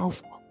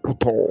ourselves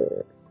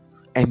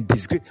and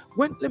disgrace.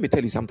 Let me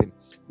tell you something.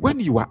 When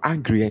you are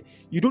angry,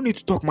 you don't need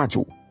to talk much.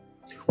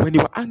 When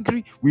you are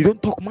angry, we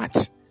don't talk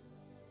much.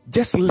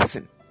 Just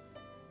listen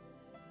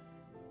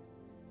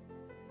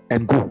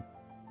and go.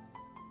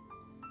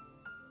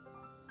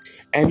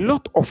 A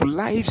lot of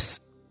lives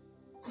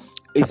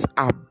is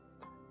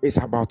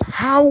about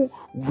how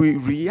we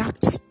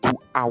react to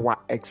our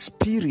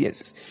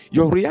experiences.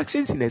 Your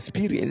reactions in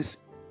experience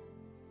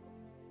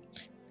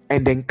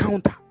and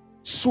encounter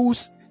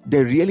shows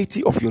the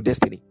reality of your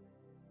destiny.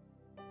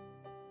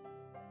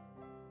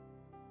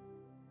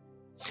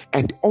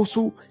 And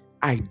also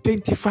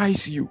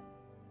identifies you,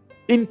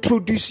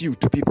 introduce you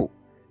to people,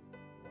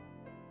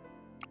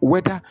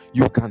 whether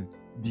you can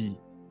be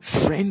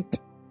friend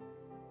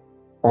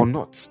or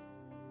not.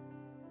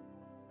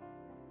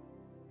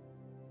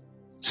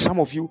 Some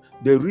of you,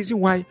 the reason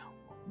why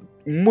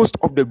most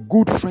of the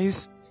good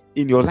friends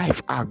in your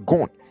life are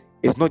gone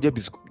It's not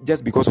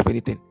just because of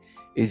anything.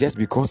 It's just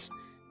because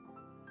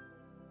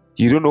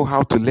you don't know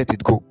how to let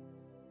it go.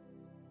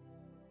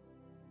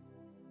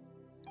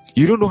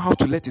 You don't know how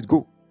to let it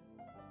go.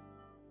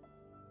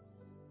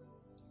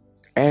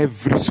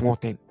 Every small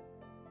thing,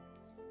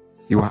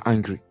 you are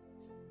angry.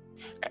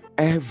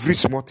 Every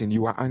small thing,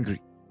 you are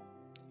angry.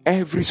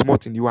 Every small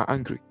thing, you are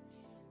angry.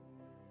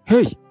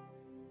 Hey,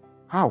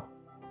 how?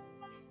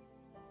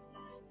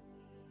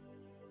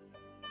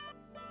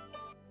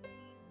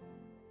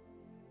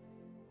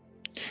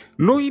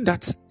 Knowing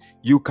that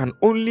you can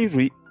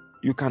only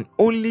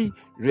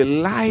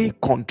rely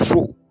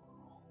control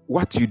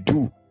what you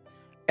do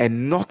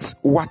and not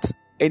what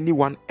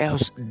anyone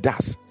else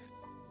does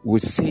will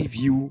save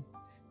you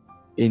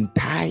in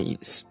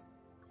times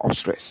of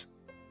stress.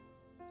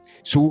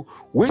 So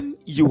when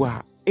you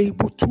are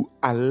able to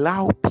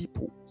allow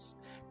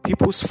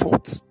people's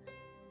faults,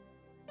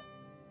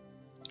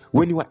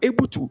 when you are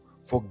able to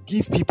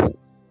forgive people,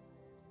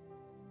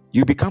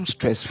 you become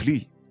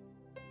stress-free.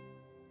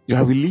 You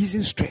are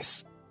releasing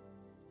stress.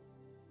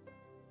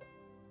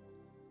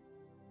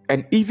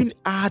 And even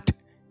add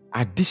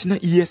additional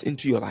years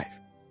into your life.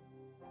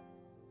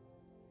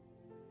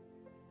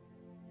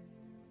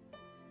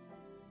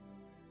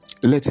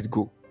 Let it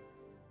go.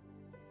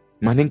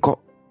 Maninko.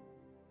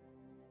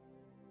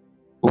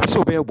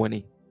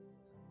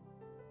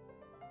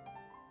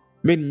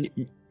 Men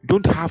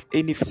don't have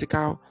any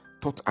physical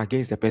thought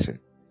against the person.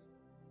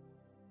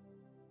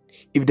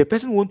 If the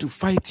person want to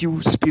fight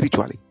you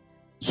spiritually,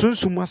 soon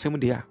suma sem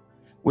dia,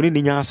 oni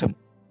ninya asem.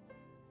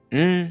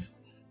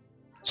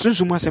 Soon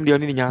suma sem dia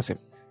oni ninya asem.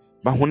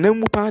 But honam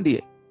mu pa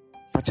de,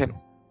 fache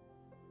no.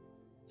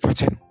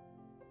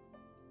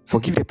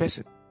 Forgive the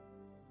person.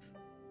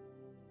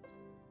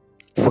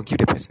 Forgive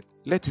the person.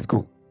 Let it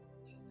go.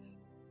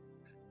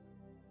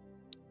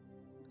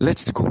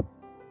 Let it go.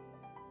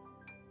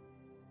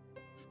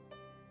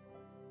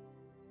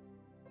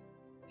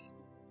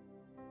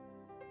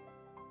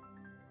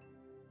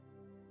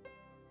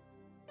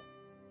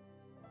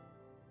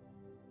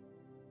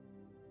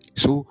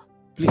 So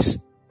please,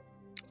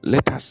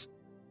 let us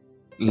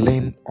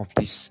learn of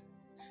this,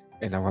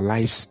 and our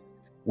lives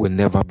will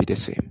never be the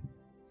same.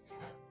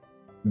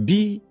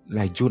 Be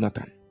like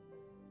Jonathan,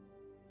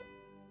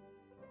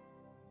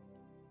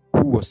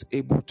 who was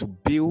able to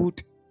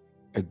build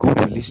a good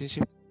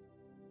relationship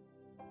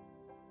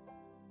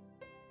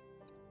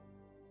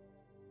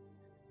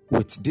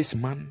with this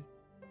man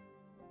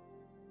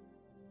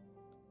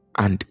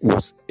and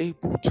was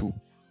able to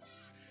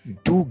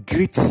do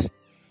great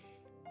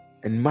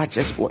and much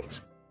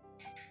exploits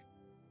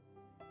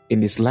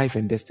in his life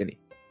and destiny.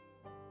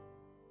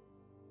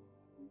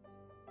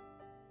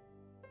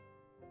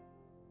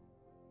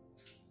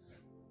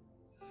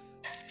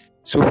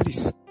 So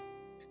please,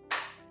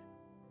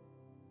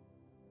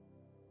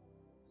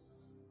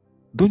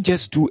 don't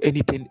just do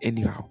anything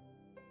anyhow.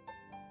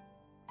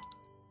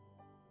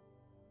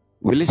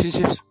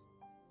 Relationships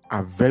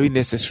are very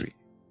necessary.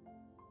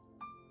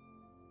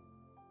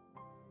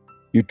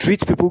 You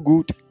treat people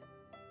good,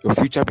 your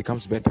future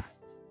becomes better.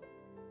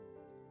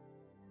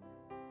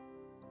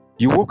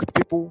 You work with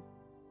people,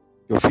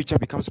 your future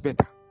becomes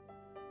better.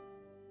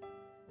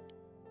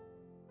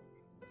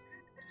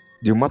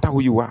 No matter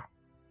who you are,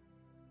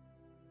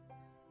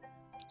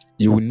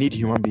 you will need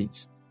human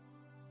beings.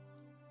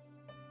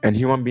 And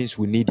human beings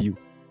will need you.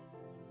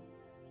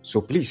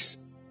 So please,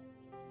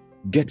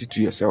 get it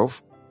to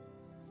yourself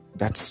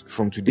that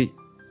from today,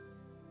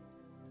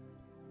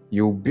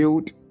 you'll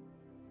build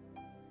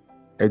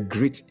a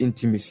great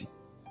intimacy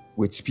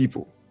with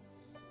people.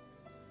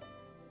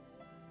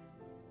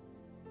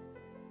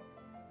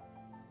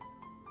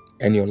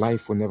 And your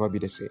life will never be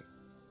the same.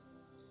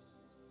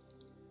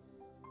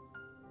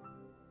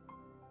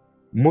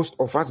 Most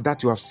of us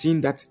that you have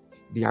seen that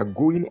they are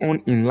going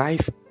on in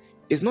life,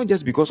 it's not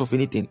just because of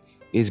anything.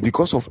 It's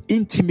because of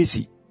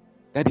intimacy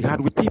that they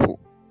had with people.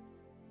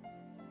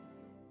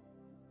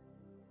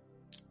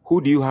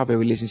 Who do you have a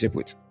relationship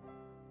with?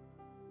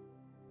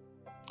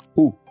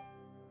 Who?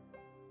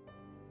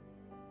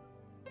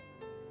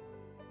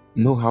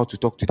 Know how to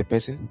talk to the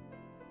person?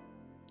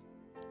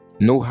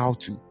 Know how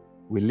to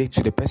relate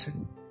to the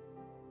person?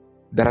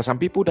 There are some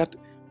people that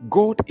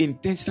God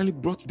intentionally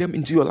brought them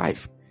into your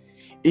life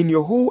in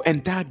your whole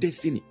entire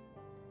destiny.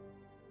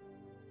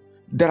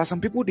 There are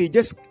some people,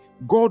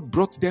 God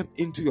brought them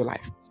into your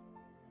life.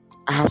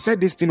 I have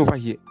said this thing over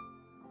here,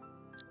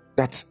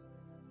 that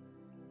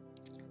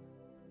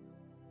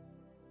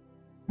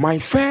my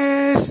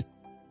first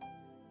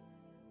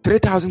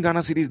 3,000 Ghana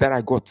cedis that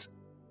I got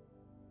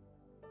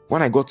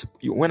when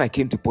I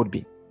came to Port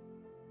Bean,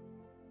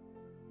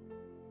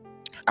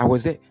 I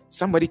was there.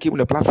 Somebody came on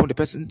the platform. The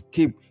person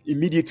came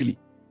immediately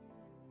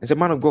and said,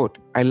 "Man of God,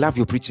 I love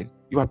your preaching.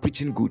 You are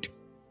preaching good.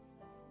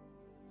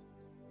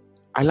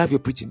 I love your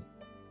preaching.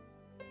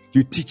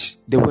 You teach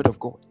the word of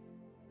God.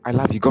 I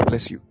love you. God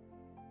bless you.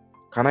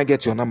 Can I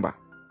get your number?"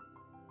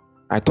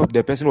 I thought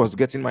the person was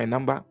getting my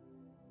number,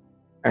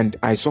 and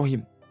I saw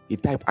him. He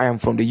typed, "I am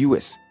from the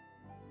US.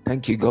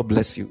 Thank you. God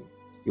bless you.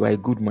 You are a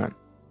good man."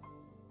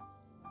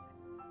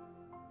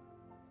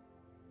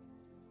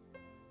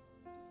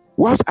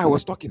 Whilst I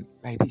was talking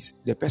like this,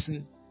 the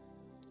person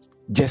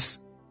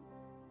just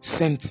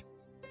sent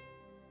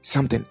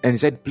something and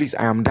said, please,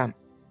 I am done.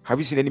 Have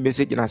you seen any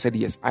message? And I said,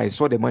 yes. I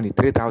saw the money,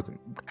 3,000.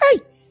 Hey!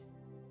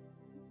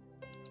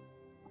 I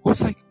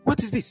was like,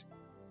 what is this?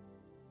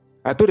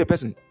 I told the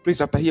person,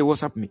 please, after here,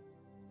 WhatsApp me.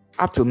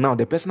 Up till now,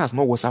 the person has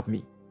not WhatsApp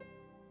me.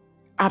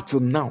 Up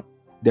till now,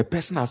 the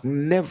person has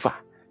never.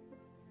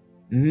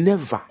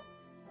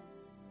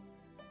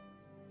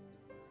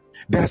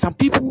 There are some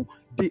people,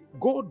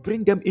 God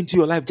bring them into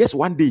your life just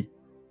one day.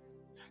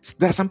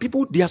 There are some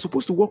people, they are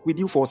supposed to work with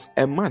you for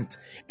a month,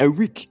 a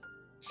week.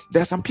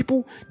 There are some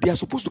people, they are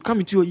supposed to come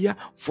into your year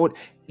for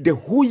the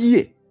whole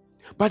year.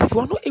 But if you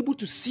are not able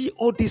to see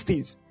all these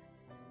things,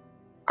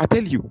 I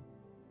tell you,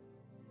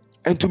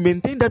 and to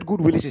maintain that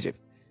good relationship,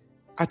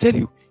 I tell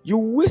you, you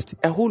waste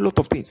a whole lot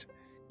of things.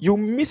 You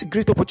miss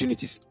great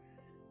opportunities.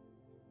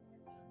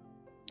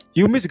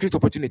 You miss great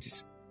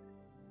opportunities.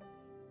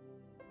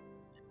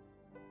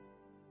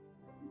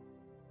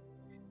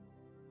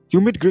 You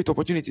meet great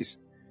opportunities.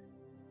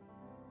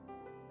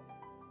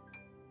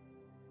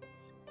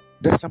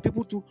 There are some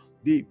people too,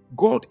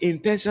 God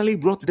intentionally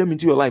brought them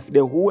into your life,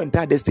 their whole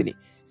entire destiny.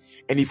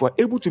 And if you are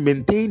able to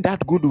maintain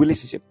that good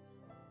relationship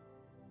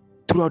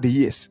throughout the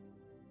years,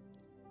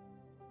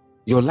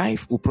 your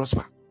life will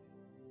prosper.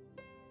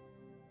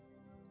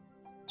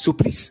 So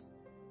please,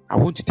 I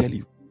want to tell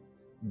you,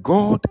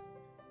 God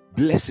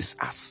blesses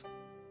us,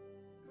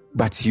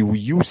 but He will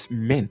use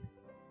men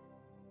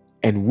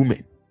and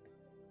women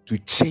to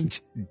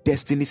change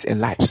destinies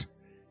and lives.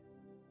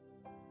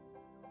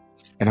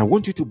 And I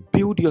want you to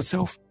build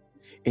yourself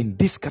in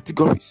these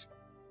categories,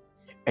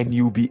 and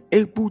you'll be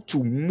able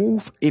to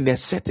move in a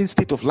certain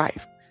state of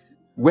life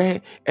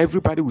where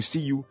everybody will see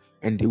you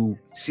and they will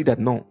see that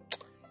no,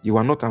 you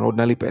are not an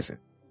ordinary person.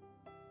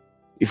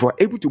 If you are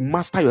able to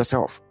master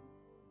yourself,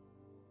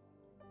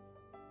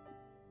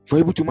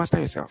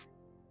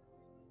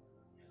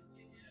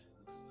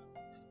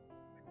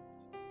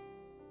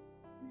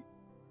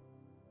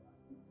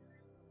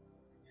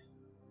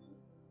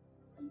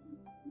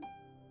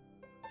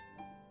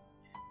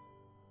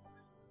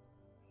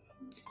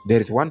 there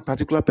is one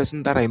particular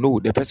person that I know.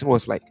 The person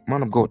was like,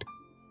 man of God,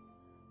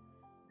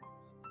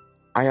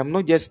 I am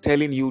not just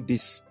telling you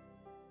this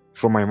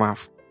from my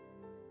mouth,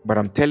 but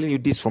I'm telling you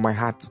this from my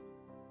heart.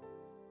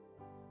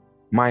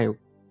 My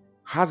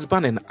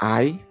husband and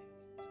I,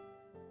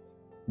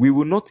 we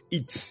will not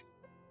eat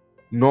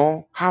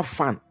nor have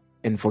fun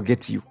and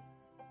forget you.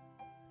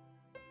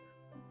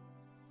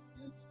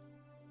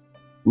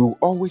 We will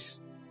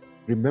always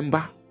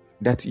remember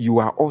that you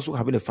are also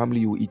having a family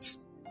you eat.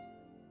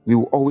 We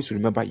will always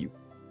remember you.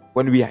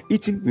 When we are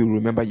eating, we will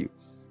remember you.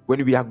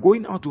 When we are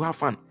going out to have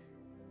fun,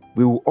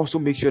 we will also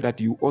make sure that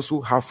you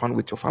also have fun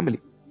with your family.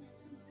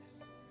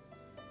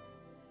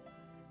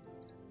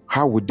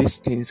 How would these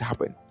things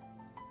happen?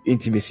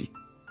 Intimacy,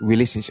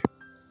 relationship.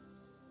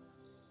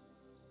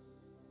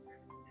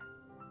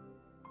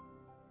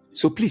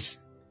 So please,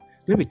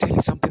 let me tell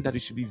you something that you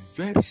should be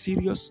very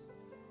serious.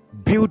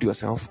 Build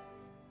yourself,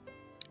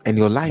 and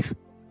your life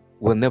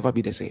will never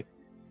be the same.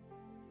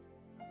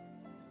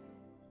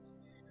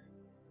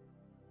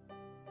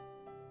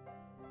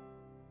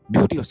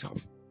 Build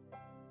yourself.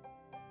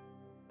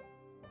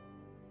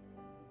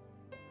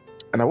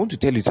 And I want to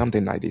tell you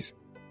something like this.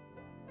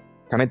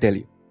 Can I tell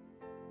you?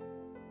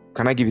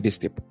 Can I give you this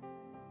tip?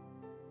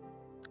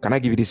 Can I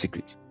give you this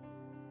secret?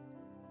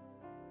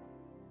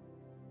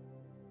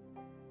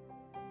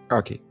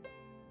 Okay.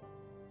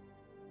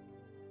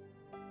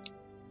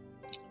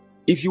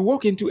 If you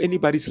walk into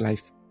anybody's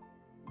life,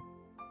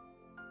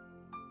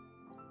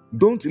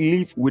 don't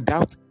live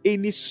without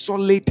any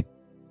solid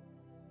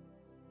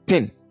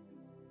thing.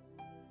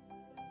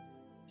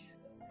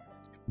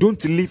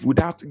 Don't live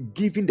without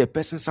giving the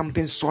person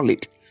something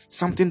solid,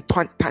 something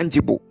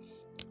tangible.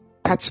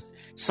 Touch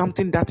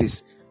something that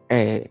is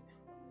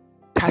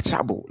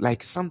touchable,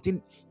 like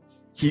something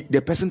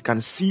the person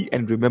can see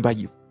and remember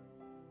you.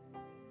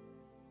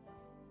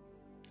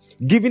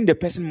 Giving the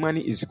person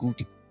money is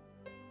good,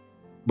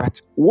 but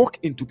walk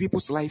into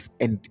people's life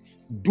and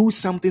do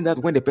something that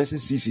when the person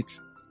sees it,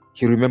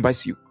 he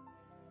remembers you.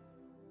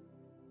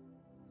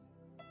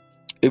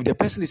 If the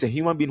person is a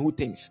human being who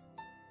thinks,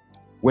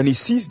 when he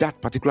sees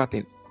that particular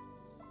thing,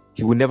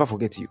 he will never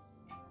forget you,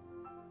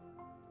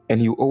 and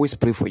he will always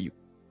pray for you.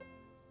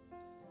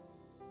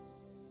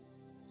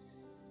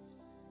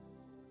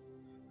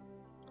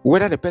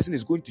 Whether the person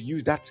is going to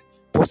use that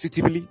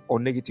positively or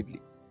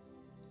negatively,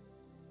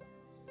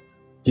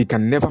 he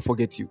can never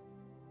forget you.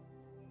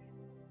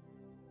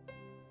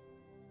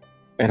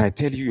 And I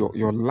tell you,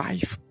 your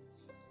life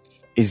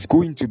is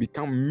going to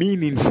become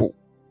meaningful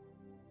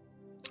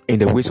in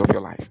the ways of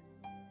your life,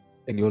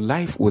 and your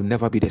life will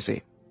never be the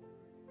same.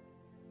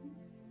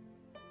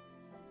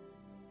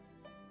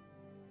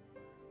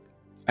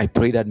 I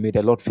pray that may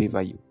the Lord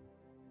favor you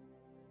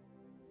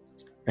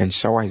and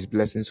shower His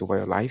blessings over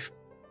your life.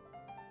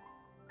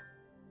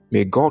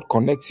 May God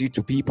connect you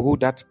to people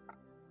that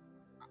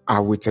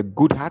are with a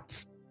good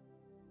heart,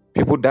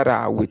 people that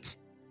are with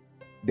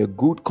the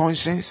good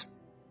conscience,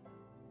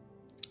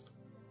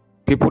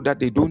 people that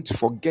they don't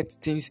forget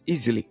things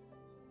easily,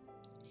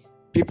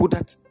 people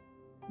that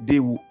they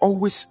will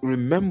always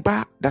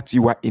remember that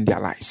you are in their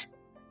lives.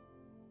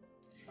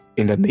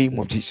 In the name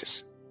of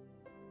Jesus.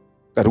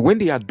 That when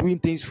they are doing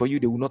things for you,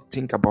 they will not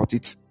think about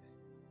it.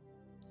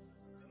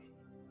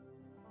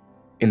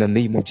 In the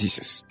name of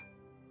Jesus.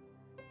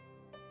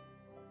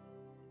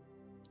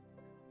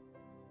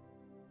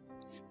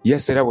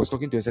 Yesterday, I was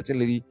talking to a certain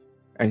lady,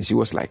 and she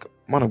was like,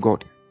 man of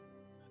God,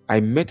 I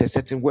met a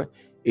certain way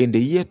in the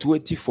year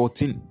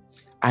 2014.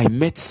 I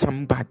met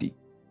somebody,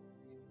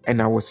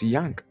 and I was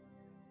young,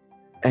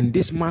 and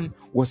this man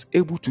was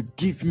able to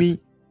give me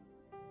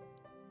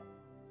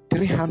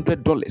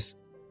 $300,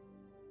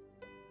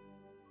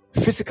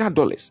 physical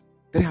dollars,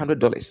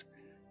 $300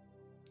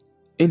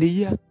 in the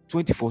year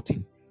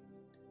 2014.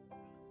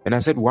 And I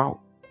said, wow.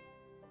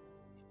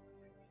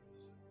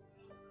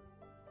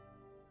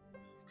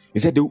 He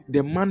said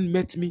the man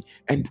met me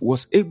and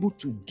was able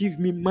to give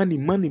me money.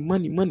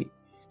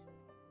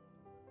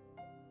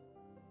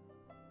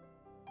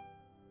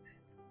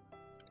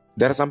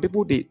 There are some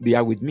people, they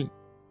are with me.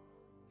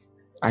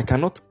 I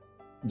cannot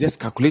just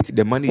calculate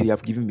the money they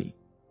have given me.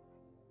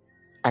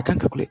 I can't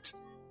calculate.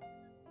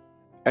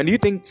 And you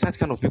think such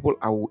kind of people,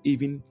 I will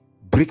even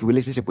break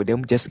relationship with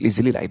them just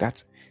easily like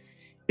that?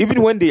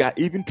 Even when they are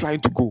even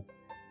trying to go,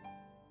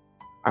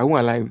 I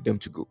won't allow them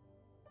to go.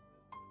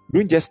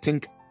 Don't just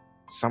think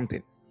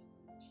something.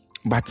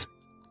 But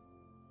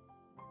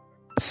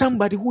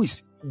somebody who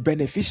is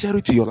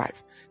beneficiary to your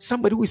life,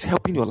 somebody who is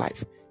helping your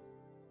life,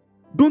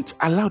 don't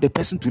allow the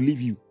person to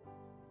leave you.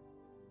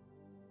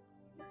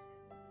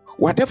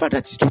 Whatever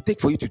that is to take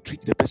for you to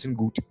treat the person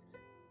good,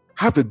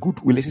 have a good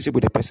relationship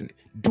with the person,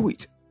 do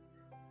it.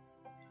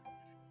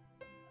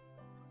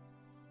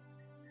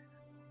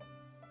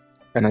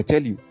 And I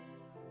tell you,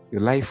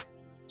 your life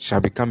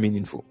shall become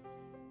meaningful.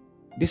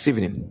 This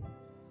evening,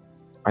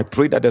 I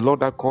pray that the Lord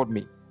that called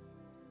me,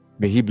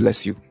 may He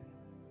bless you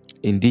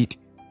indeed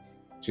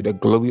to the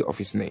glory of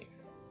His name.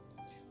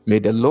 May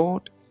the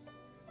Lord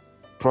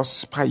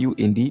prosper you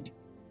indeed.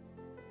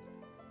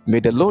 May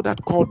the Lord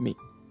that called me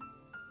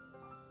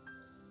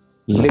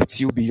lift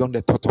you beyond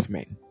the thought of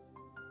men.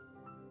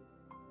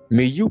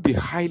 May you be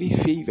highly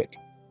favored.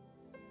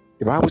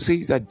 The Bible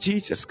says that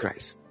Jesus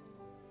Christ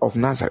of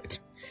Nazareth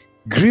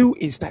grew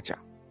in stature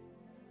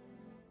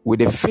with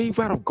the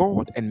favor of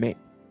God and men.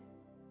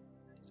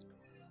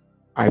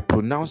 I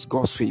pronounce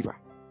God's favor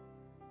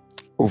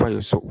over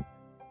your soul.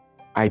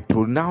 I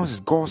pronounce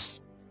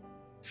God's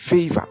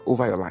favor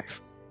over your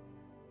life.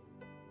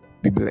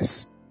 Be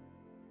blessed.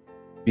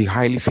 Be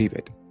highly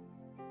favored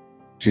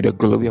to the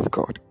glory of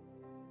God.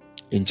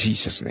 In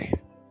Jesus' name.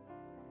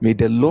 May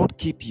the Lord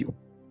keep you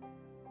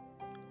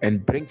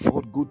and bring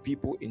forth good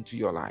people into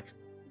your life,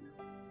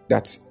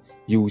 that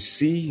you will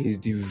see His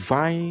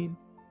divine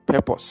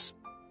purpose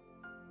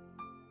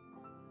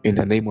in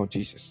the name of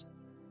Jesus.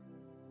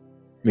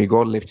 May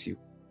God lift you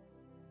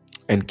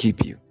and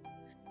keep you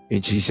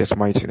in Jesus'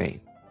 mighty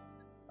name.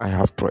 I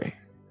have prayed.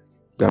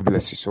 God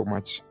bless you so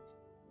much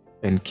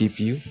and keep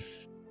you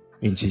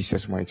in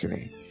Jesus' mighty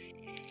name.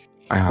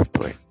 I have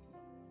prayed.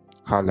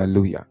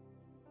 Hallelujah.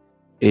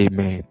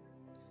 Amen.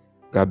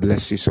 God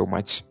bless you so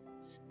much.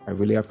 I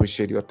really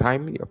appreciate your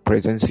time, your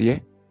presence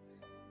here.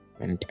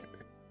 And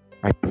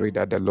I pray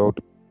that the Lord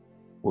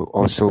will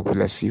also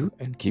bless you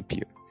and keep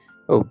you.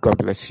 Oh, God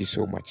bless you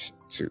so much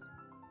too.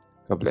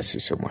 God bless you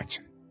so much.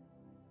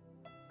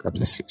 God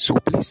bless you. So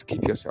please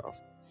keep yourself.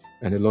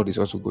 And the Lord is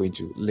also going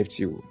to lift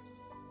you.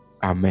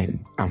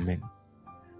 Amen. Amen.